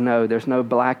or no. There's no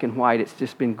black and white. It's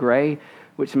just been gray,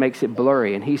 which makes it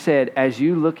blurry. And he said, as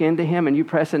you look into him and you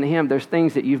press into him, there's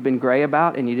things that you've been gray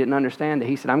about and you didn't understand. That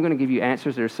he said, I'm going to give you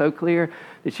answers that are so clear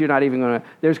that you're not even going to,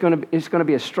 it's going to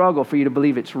be a struggle for you to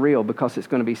believe it's real because it's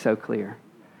going to be so clear.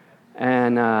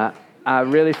 And I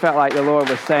really felt like the Lord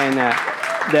was saying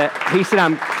that he said,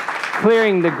 I'm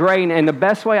clearing the gray. And the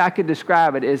best way I could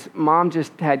describe it is Mom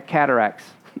just had cataracts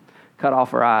cut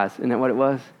off her eyes. Isn't that what it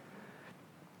was?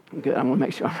 Good, I'm going to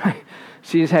make sure I'm right.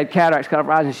 She just had cataracts cut off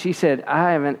her eyes, and she said,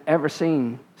 I haven't ever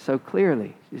seen so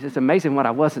clearly. It's just amazing what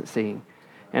I wasn't seeing.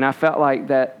 And I felt like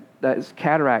those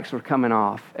cataracts were coming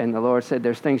off. And the Lord said,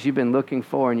 there's things you've been looking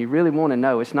for, and you really want to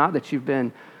know. It's not that you've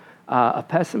been a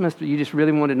pessimist, but you just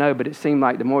really want to know. But it seemed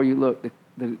like the more you looked,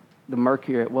 the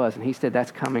murkier it was. And he said,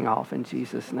 that's coming off in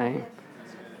Jesus' name.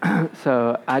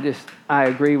 So I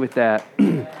agree with that.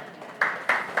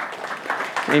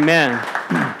 Amen.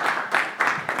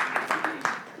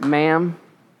 Ma'am,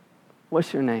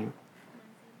 what's your name?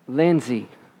 Lindsay.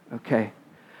 Okay.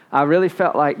 I really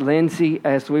felt like Lindsay,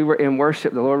 as we were in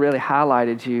worship, the Lord really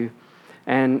highlighted you.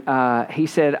 And he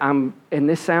said, and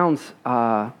this sounds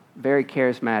very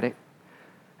charismatic,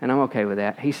 and I'm okay with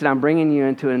that. He said, I'm bringing you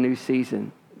into a new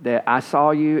season. That I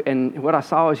saw you, and what I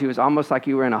saw was you was almost like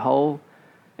you were in a hole,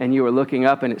 and you were looking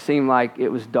up, and it seemed like it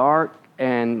was dark,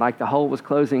 and like the hole was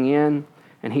closing in.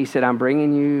 And he said, I'm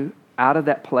bringing you out of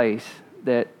that place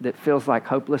that feels like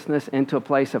hopelessness into a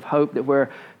place of hope, that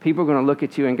where people are going to look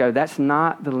at you and go, that's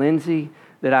not the Lindsay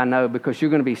that I know, because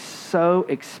you're going to be so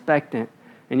expectant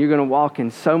and you're going to walk in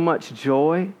so much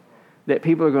joy that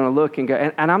people are going to look and go,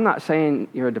 and I'm not saying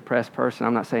you're a depressed person.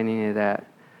 I'm not saying any of that.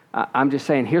 I'm just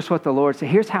saying, here's what the Lord said.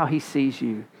 Here's how he sees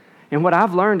you. And what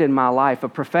I've learned in my life, a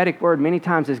prophetic word many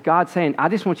times is God saying, I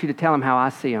just want you to tell them how I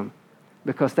see them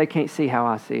because they can't see how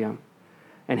I see them.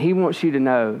 And he wants you to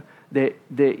know that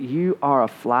you are a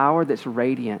flower that's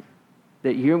radiant,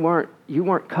 that you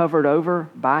weren't covered over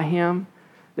by him,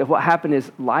 that what happened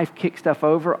is life kicked stuff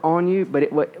over on you,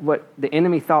 but what the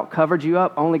enemy thought covered you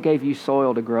up only gave you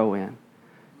soil to grow in.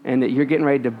 And that you're getting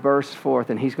ready to burst forth,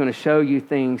 and he's going to show you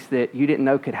things that you didn't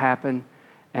know could happen,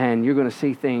 and you're going to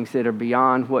see things that are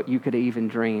beyond what you could even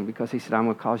dream, because he said, I'm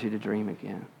going to cause you to dream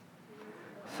again.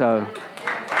 So,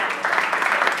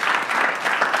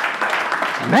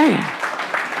 man,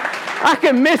 I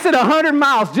can miss it 100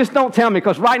 miles. Just don't tell me,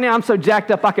 because right now I'm so jacked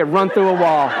up I could run through a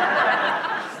wall.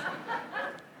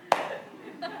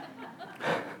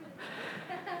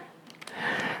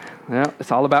 Well,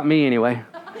 it's all about me anyway.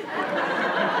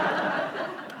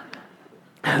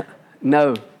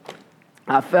 No,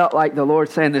 I felt like the Lord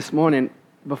saying this morning,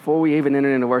 before we even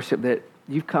entered into worship, that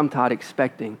you've come, Todd,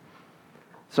 expecting.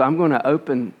 So I'm going to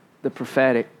open the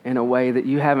prophetic in a way that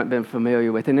you haven't been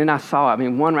familiar with. And then I saw,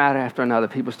 one right after another,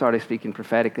 people started speaking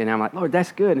prophetically. And I'm like, Lord,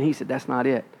 that's good. And he said, that's not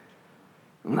it.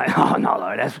 I'm like, oh, no,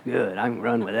 Lord, that's good. I can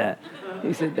run with that.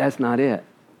 He said, that's not it.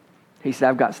 He said,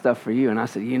 I've got stuff for you. And I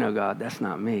said, God, that's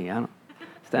not me. I don't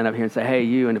stand up here and say, hey,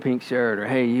 you in the pink shirt, or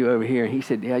hey, you over here. And he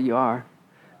said, yeah, you are.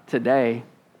 Today,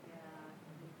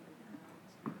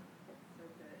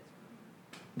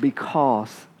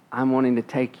 because I'm wanting to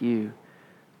take you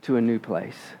to a new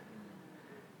place.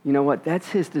 You know what? That's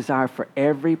his desire for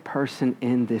every person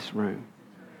in this room.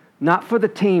 Not for the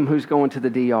team who's going to the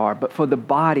DR, but for the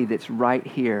body that's right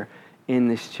here in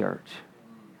this church.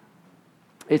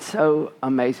 It's so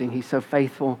amazing. He's so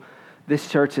faithful. This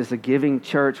church is a giving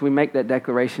church. We make that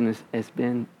declaration, as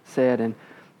been said, and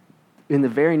in the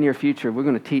very near future, we're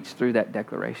going to teach through that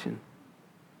declaration.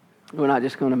 We're not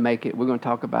just going to make it. We're going to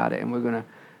talk about it, and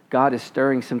God is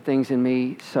stirring some things in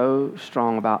me so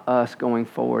strong about us going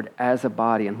forward as a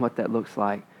body and what that looks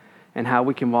like and how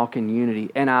we can walk in unity.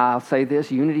 And I'll say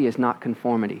this, unity is not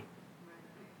conformity.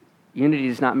 Unity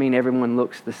does not mean everyone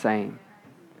looks the same,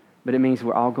 but it means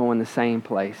we're all going the same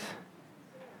place.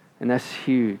 And that's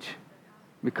huge,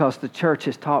 because the church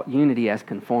has taught unity as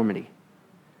conformity.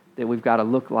 That we've got to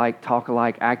look alike, talk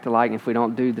alike, act alike, and if we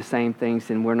don't do the same things,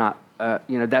 then we're not,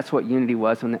 that's what unity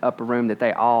was in the upper room, that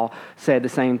they all said the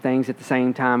same things at the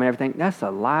same time and everything. That's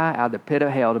a lie out of the pit of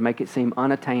hell to make it seem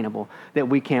unattainable that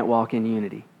we can't walk in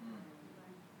unity.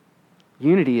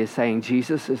 Unity is saying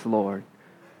Jesus is Lord.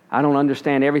 I don't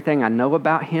understand everything I know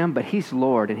about him, but he's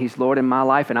Lord, and he's Lord in my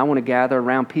life, and I want to gather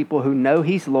around people who know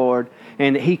he's Lord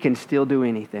and that he can still do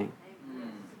anything.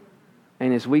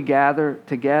 And as we gather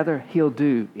together, he'll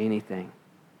do anything.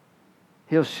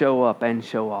 He'll show up and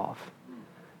show off.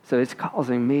 So it's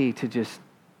causing me to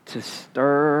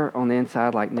stir on the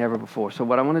inside like never before. So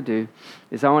what I want to do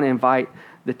is I want to invite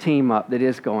the team up that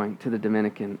is going to the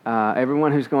Dominican.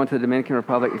 Everyone who's going to the Dominican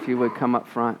Republic, if you would come up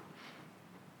front.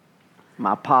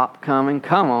 My Pop coming.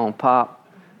 Come on, Pop.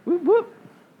 Whoop, whoop.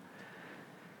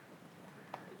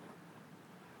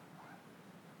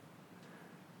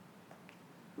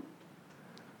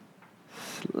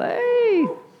 Slay.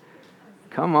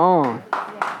 Come on.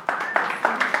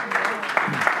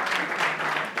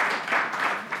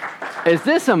 Is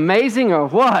this amazing or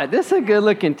what? This is a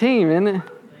good-looking team, isn't it?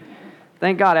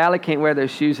 Thank God Allie can't wear those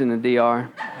shoes in the DR.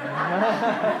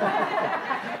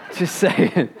 Just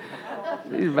saying.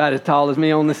 He's about as tall as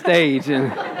me on the stage.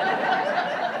 And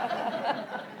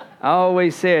I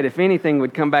always said if anything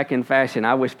would come back in fashion,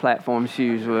 I wish platform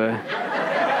shoes would.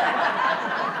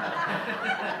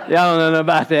 Y'all don't know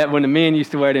about that when the men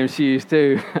used to wear them shoes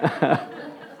too.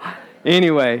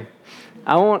 Anyway,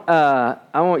 I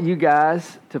want you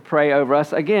guys to pray over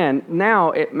us. Again,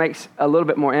 now it makes a little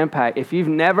bit more impact. If you've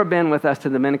never been with us to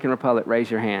the Dominican Republic, raise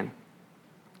your hand.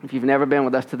 If you've never been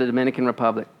with us to the Dominican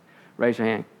Republic, raise your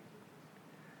hand.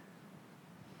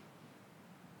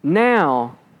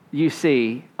 Now you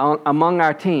see among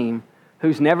our team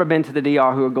who's never been to the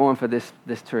DR who are going for this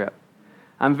trip.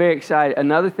 I'm very excited.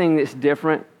 Another thing that's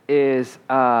different is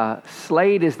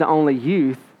Slade is the only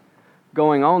youth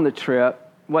going on the trip.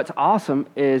 What's awesome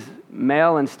is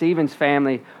Mel and Steven's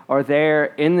family are there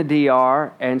in the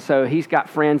DR, and so he's got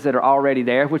friends that are already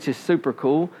there, which is super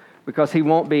cool because he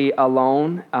won't be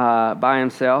alone by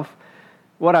himself.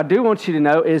 What I do want you to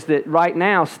know is that right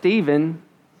now Steven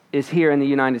is here in the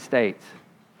United States.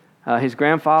 His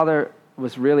grandfather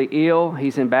was really ill.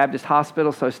 He's in Baptist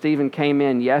hospital, so Steven came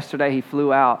in yesterday. He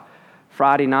flew out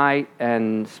Friday night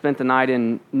and spent the night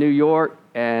in New York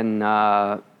and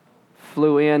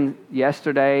flew in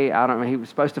yesterday. I don't know. He was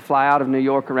supposed to fly out of New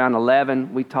York around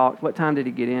 11. We talked. What time did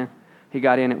he get in? He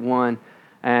got in at 1.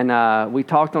 And we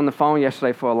talked on the phone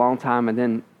yesterday for a long time. And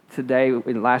then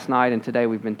last night and today,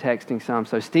 we've been texting some.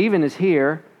 So Stephen is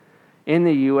here in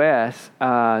the U.S.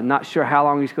 Not sure how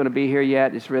long he's going to be here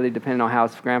yet. It's really depending on how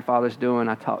his grandfather's doing.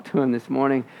 I talked to him this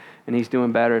morning, and he's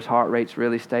doing better. His heart rate's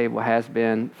really stable, has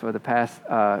been for the past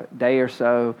day or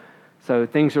so. So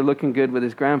things are looking good with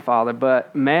his grandfather.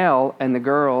 But Mel and the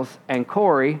girls and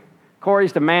Corey's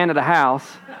the man of the house.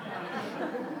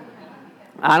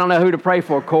 I don't know who to pray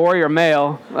for, Corey or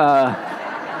Mel.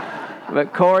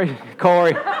 But Corey.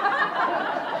 And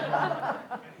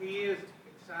he is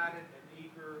excited and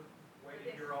eager, waiting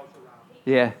to hear all around.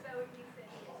 Yeah. So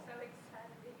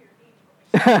excited to hear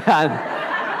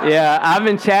each. Yeah, I've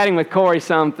been chatting with Corey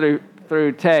some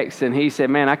through text, and he said,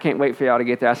 man, I can't wait for y'all to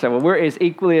get there. I said, well, we're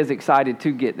equally as excited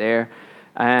to get there,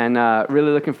 and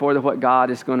really looking forward to what God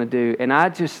is going to do. And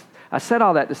I said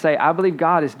all that to say, I believe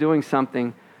God is doing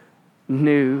something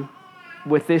new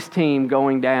with this team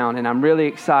going down, and I'm really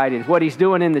excited. What he's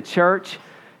doing in the church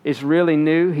is really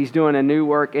new. He's doing a new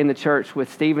work in the church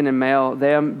with Stephen and Mel.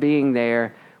 Them being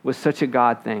there was such a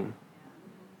God thing.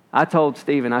 I told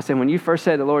Stephen, I said, when you first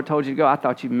said the Lord told you to go, I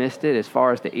thought you missed it as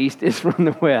far as the east is from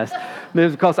the west. It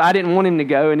was because I didn't want him to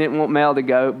go and didn't want Mel to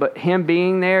go. But him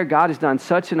being there, God has done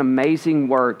such an amazing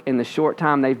work in the short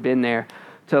time they've been there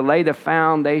to lay the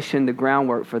foundation, the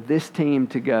groundwork for this team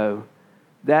to go.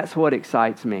 That's what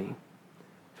excites me.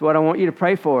 So what I want you to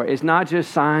pray for is not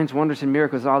just signs, wonders, and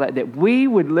miracles, all that we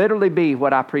would literally be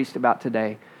what I preached about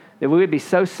today. That we would be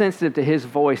so sensitive to his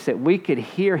voice that we could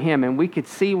hear him and we could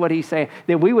see what he's saying.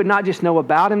 That we would not just know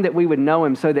about him, that we would know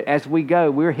him so that as we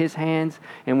go, we're his hands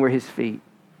and we're his feet.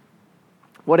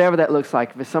 Whatever that looks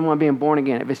like. If it's someone being born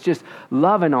again, if it's just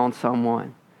loving on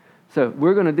someone. So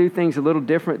we're going to do things a little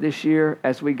different this year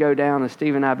as we go down. And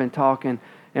Steve and I have been talking.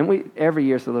 And every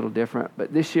year's a little different.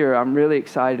 But this year, I'm really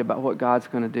excited about what God's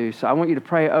going to do. So I want you to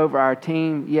pray over our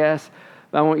team, yes.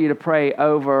 But I want you to pray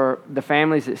over the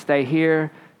families that stay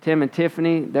here. Tim and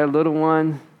Tiffany, their little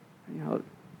one,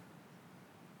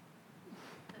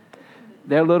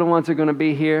 their little ones are going to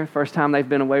be here. First time they've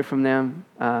been away from them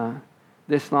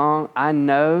this long. I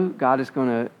know God is going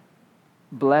to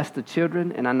bless the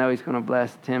children, and I know he's going to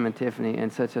bless Tim and Tiffany in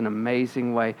such an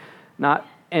amazing way. Not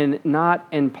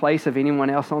in place of anyone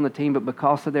else on the team, but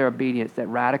because of their obedience, that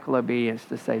radical obedience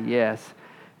to say yes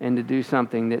and to do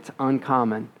something that's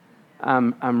uncommon.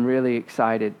 I'm really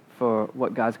excited for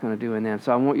what God's going to do in them.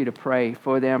 So I want you to pray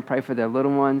for them, pray for their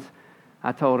little ones.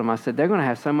 I told them, I said, they're going to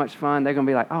have so much fun. They're going to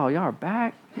be like, oh, y'all are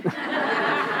back?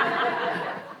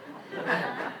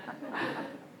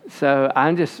 So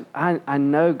I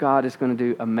know God is going to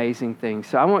do amazing things.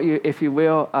 So I want you, if you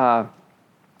will,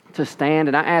 to stand.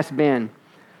 And I asked Ben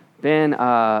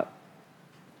to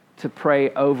pray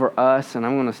over us. And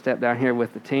I'm going to step down here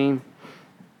with the team.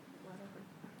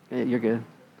 Yeah, you're good.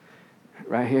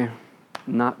 Right here.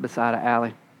 Not beside an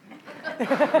alley.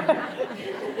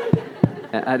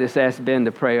 I just asked Ben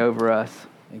to pray over us.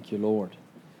 Thank you, Lord.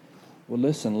 Well,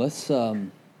 listen, let's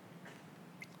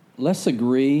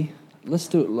agree. Let's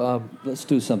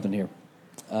do something here.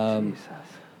 Jesus.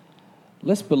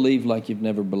 Let's believe like you've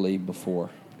never believed before.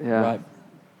 Yeah. Right?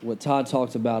 What Todd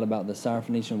talked about the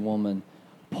Syrophoenician woman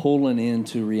pulling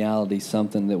into reality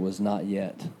something that was not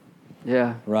yet.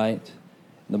 Yeah. Right?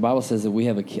 The Bible says that we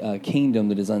have a kingdom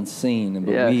that is unseen,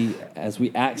 but yes. as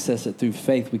we access it through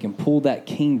faith, we can pull that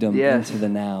kingdom yes. into the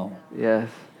now. Yes.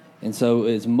 And so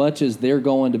as much as they're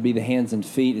going to be the hands and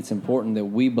feet, it's important that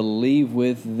we believe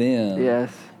with them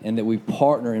yes. and that we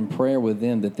partner in prayer with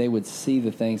them, that they would see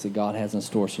the things that God has in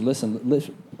store. So listen,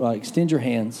 extend your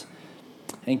hands.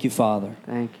 Thank you, Father.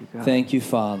 Thank you, God. Thank you,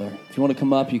 Father. If you want to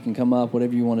come up, you can come up,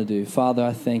 whatever you want to do. Father,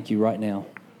 I thank you right now.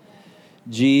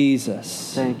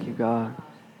 Jesus. Thank you, God.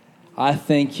 I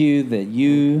thank you that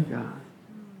you God.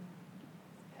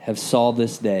 have saw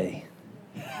this day.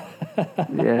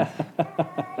 Yes.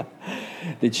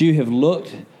 That you have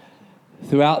looked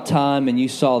throughout time and you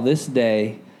saw this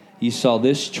day, you saw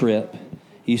this trip,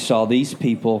 you saw these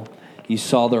people, you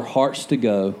saw their hearts to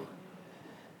go,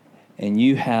 and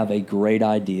you have a great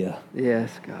idea.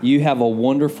 Yes, God. You have a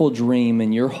wonderful dream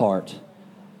in your heart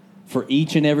for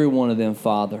each and every one of them,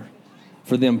 Father.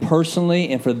 For them personally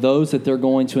and for those that they're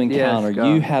going to encounter. Yes,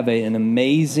 God. You have an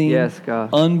amazing, yes,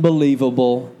 God.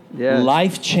 unbelievable, yes.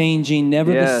 life-changing,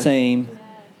 never yes. the same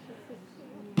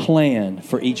plan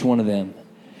for each one of them.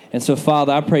 And so,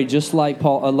 Father, I pray just like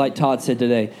Todd said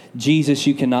today, Jesus,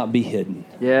 you cannot be hidden.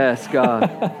 Yes,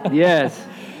 God. Yes.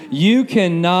 You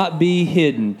cannot be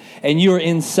hidden. And you are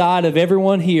inside of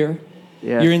everyone here.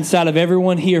 Yes. You're inside of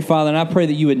everyone here, Father, and I pray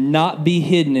that you would not be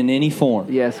hidden in any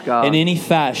form. Yes, God. In any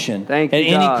fashion. Thank you, at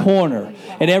God. any corner.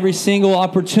 At every single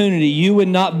opportunity, you would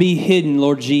not be hidden,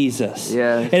 Lord Jesus.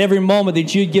 Yes. At every moment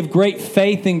that you'd give great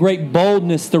faith and great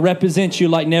boldness to represent you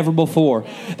like never before.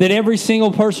 That every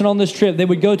single person on this trip, they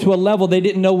would go to a level they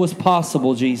didn't know was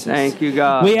possible, Jesus. Thank you,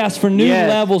 God. We ask for new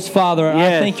levels, Father. And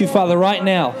Yes. I thank you, Father, right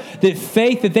now, that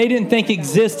faith that they didn't think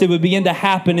existed would begin to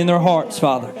happen in their hearts,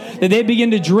 Father. That they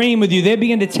begin to dream with you. They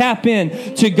begin to tap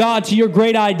in to God, to your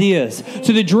great ideas,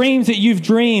 to the dreams that you've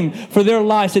dreamed for their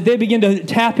lives, that they begin to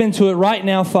tap into it right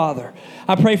now, Father.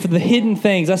 I pray for the hidden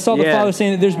things. I saw the Father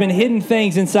saying that there's been hidden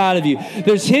things inside of you.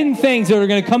 There's hidden things that are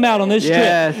going to come out on this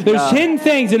trip. There's hidden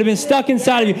things that have been stuck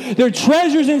inside of you. There are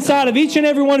treasures inside of each and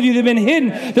every one of you that have been hidden.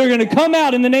 They're going to come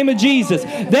out in the name of Jesus.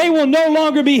 They will no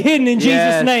longer be hidden in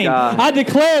Jesus' name. God. I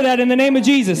declare that in the name of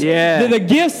Jesus. That the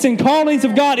gifts and callings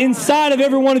of God inside of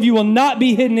every one of you will not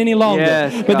be hidden any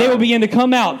longer. But they will begin to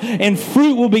come out, and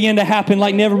fruit will begin to happen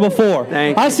like never before.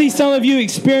 I see some of you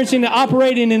experiencing and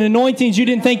operating in anointings you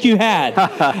didn't think you had.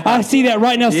 I see that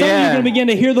right now. Some of you are going to begin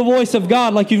to hear the voice of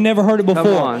God like you've never heard it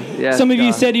before. Some of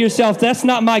you said to yourself, that's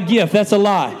not my gift. That's a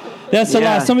lie. That's a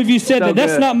lie. Some of you said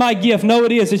that's not my gift. No,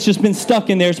 it is. It's just been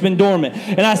stuck in there. It's been dormant.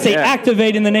 And I say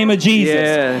activate in the name of Jesus.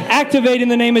 Activate in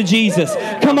the name of Jesus.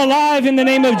 Come alive in the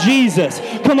name of Jesus.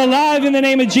 Come alive in the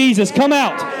name of Jesus. Come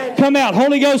out. Come out.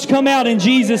 Holy Ghost, come out in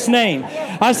Jesus' name.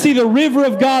 I see the river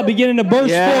of God beginning to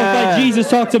burst forth like Jesus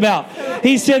talked about.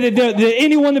 He said that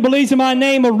anyone that believes in my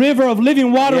name, a river of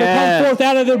living water will come forth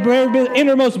out of their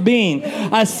innermost being.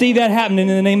 I see that happening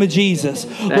in the name of Jesus.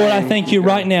 Lord, I thank you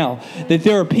right now that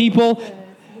there are people,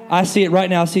 I see it right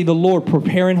now. I see the Lord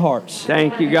preparing hearts.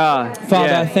 Thank you, God.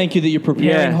 Father, I thank you that you're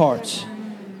preparing hearts.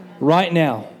 Right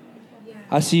now,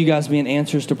 I see you guys being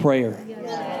answers to prayer.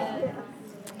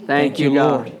 Thank you,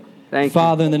 Lord. God. Thank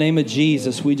Father, in the name of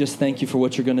Jesus, we just thank you for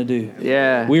what you're going to do.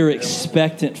 We're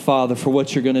expectant, Father, for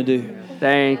what you're going to do.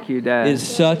 Thank you, Dad. It is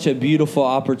such a beautiful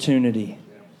opportunity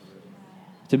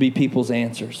to be people's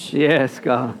answers. Yes,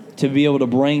 God. To be able to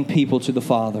bring people to the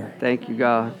Father. Thank you,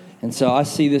 God. And so I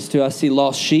see this too. I see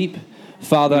lost sheep.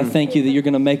 Father, I thank you that you're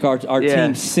going to make our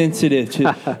team sensitive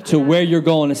to where you're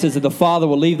going. It says that the Father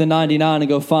will leave the 99 and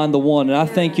go find the one. And I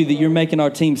thank you that you're making our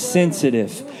team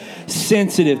sensitive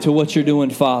to what you're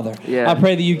doing, Father. I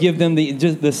pray that you give them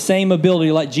the same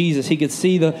ability like Jesus. He could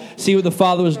see what the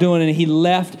Father was doing, and he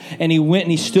left and he went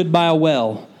and he stood by a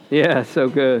well. Yeah, so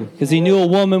good. Because he knew a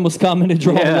woman was coming to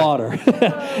draw water.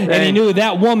 And he knew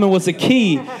that woman was the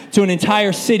key to an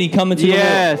entire city coming to the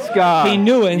Lord. God. He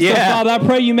knew it. And so, Father, I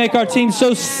pray you make our team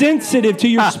so sensitive to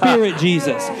your Spirit,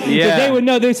 Jesus. That they would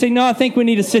know. They'd say, no, I think we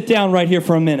need to sit down right here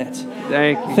for a minute.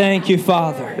 Thank you. Thank you,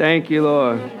 Father. Thank you,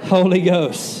 Lord. Holy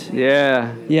Ghost.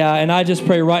 Yeah, and I just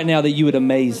pray right now that you would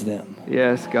amaze them.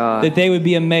 Yes, God. That they would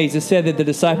be amazed. It said that the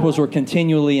disciples were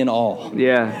continually in awe.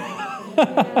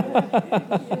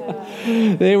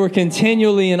 They were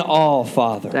continually in awe,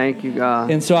 Father. Thank you,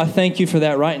 God. And so I thank you for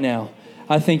that right now.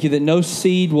 I thank you that no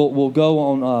seed will go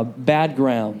on bad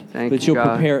ground, but you'll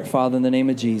prepare it, Father, in the name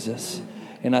of Jesus.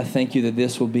 And I thank you that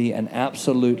this will be an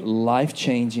absolute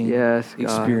life-changing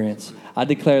experience. I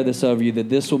declare this over you, that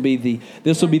this will be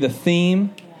the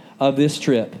theme of this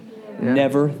trip.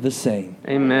 Never the same.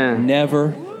 Amen.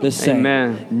 Never the same.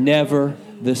 Amen. Never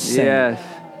the same. Yes.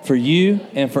 For you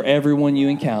and for everyone you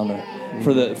encounter.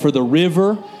 For the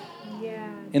river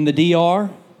in the DR,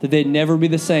 that they'd never be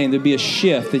the same. There'd be a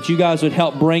shift, that you guys would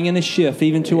help bring in a shift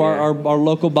even to our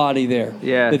local body there.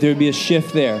 That there would be a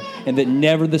shift there, and that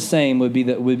never the same would be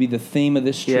the theme of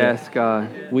this trip. Yes,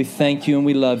 God. We thank you and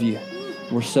we love you.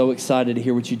 We're so excited to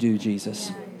hear what you do,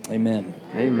 Jesus. Amen.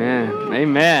 Amen.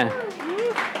 Amen.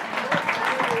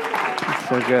 That's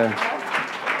so good.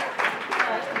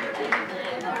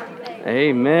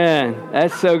 Amen.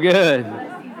 That's so good.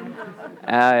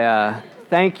 I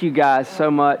thank you guys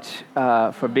so much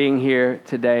for being here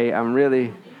today. I'm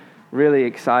really, really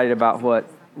excited about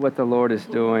what the Lord is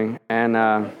doing. And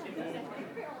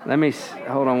let me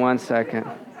hold on one second.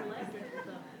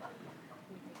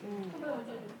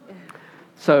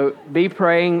 So be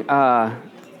praying.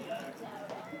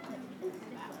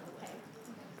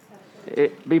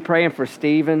 Be praying for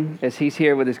Stephen as he's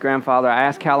here with his grandfather. I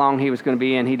asked how long he was going to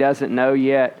be in. He doesn't know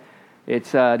yet.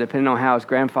 It's depending on how his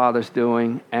grandfather's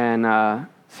doing. And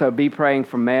so be praying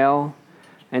for Mel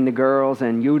and the girls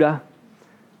and Yuda.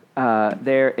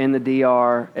 They're in the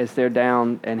DR as they're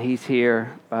down and he's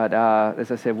here. But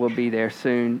as I said, we'll be there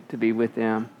soon to be with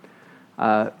them.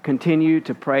 Continue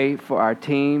to pray for our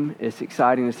team. It's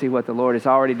exciting to see what the Lord has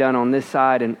already done on this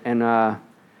side. And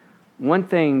one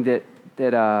thing that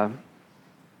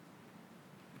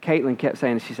Caitlin kept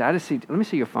saying, she said, let me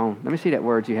see your phone. Let me see that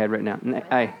word you had written down.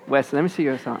 Hey, Wesley, let me see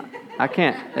your song. I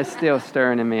can't. It's still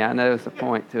stirring in me. I know there's a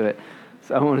point to it.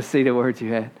 So I want to see the words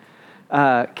you had.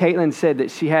 Caitlin said that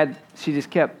she just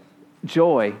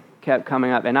joy kept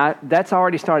coming up. And that's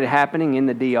already started happening in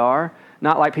the DR.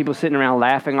 Not like people sitting around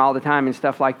laughing all the time and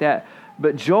stuff like that.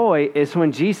 But joy is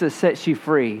when Jesus sets you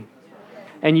free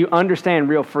and you understand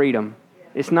real freedom.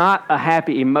 It's not a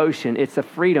happy emotion. It's a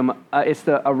freedom. It's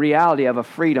a reality of a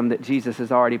freedom that Jesus has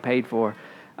already paid for.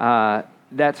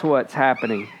 That's what's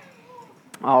happening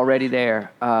already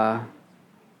there.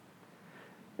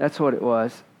 That's what it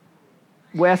was.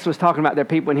 Wes was talking about there are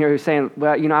people in here who are saying,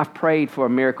 well, I've prayed for a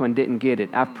miracle and didn't get it.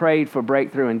 I've prayed for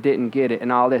breakthrough and didn't get it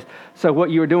and all this. So what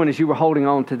you were doing is you were holding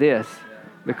on to this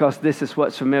because this is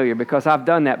what's familiar. Because I've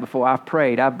done that before. I've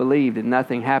prayed. I've believed and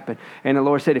nothing happened. And the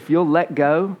Lord said, if you'll let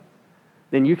go,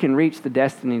 then you can reach the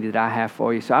destiny that I have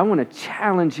for you. So I want to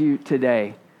challenge you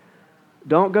today.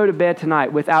 Don't go to bed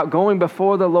tonight without going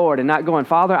before the Lord and not going,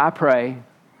 Father, I pray.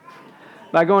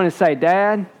 By going and say,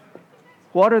 Dad,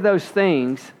 what are those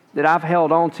things that I've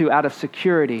held on to out of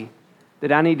security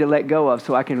that I need to let go of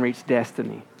so I can reach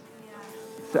destiny?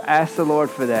 So ask the Lord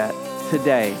for that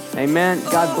today. Amen.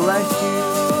 God bless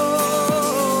you.